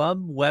Book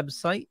Club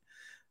website.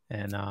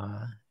 And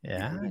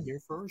yeah.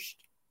 Here first.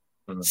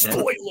 Mm-hmm.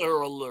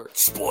 Spoiler alert.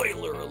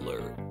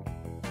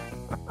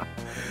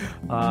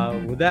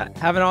 With that,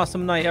 have an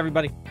awesome night,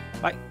 everybody.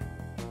 Bye.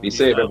 Be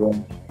safe,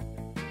 everyone.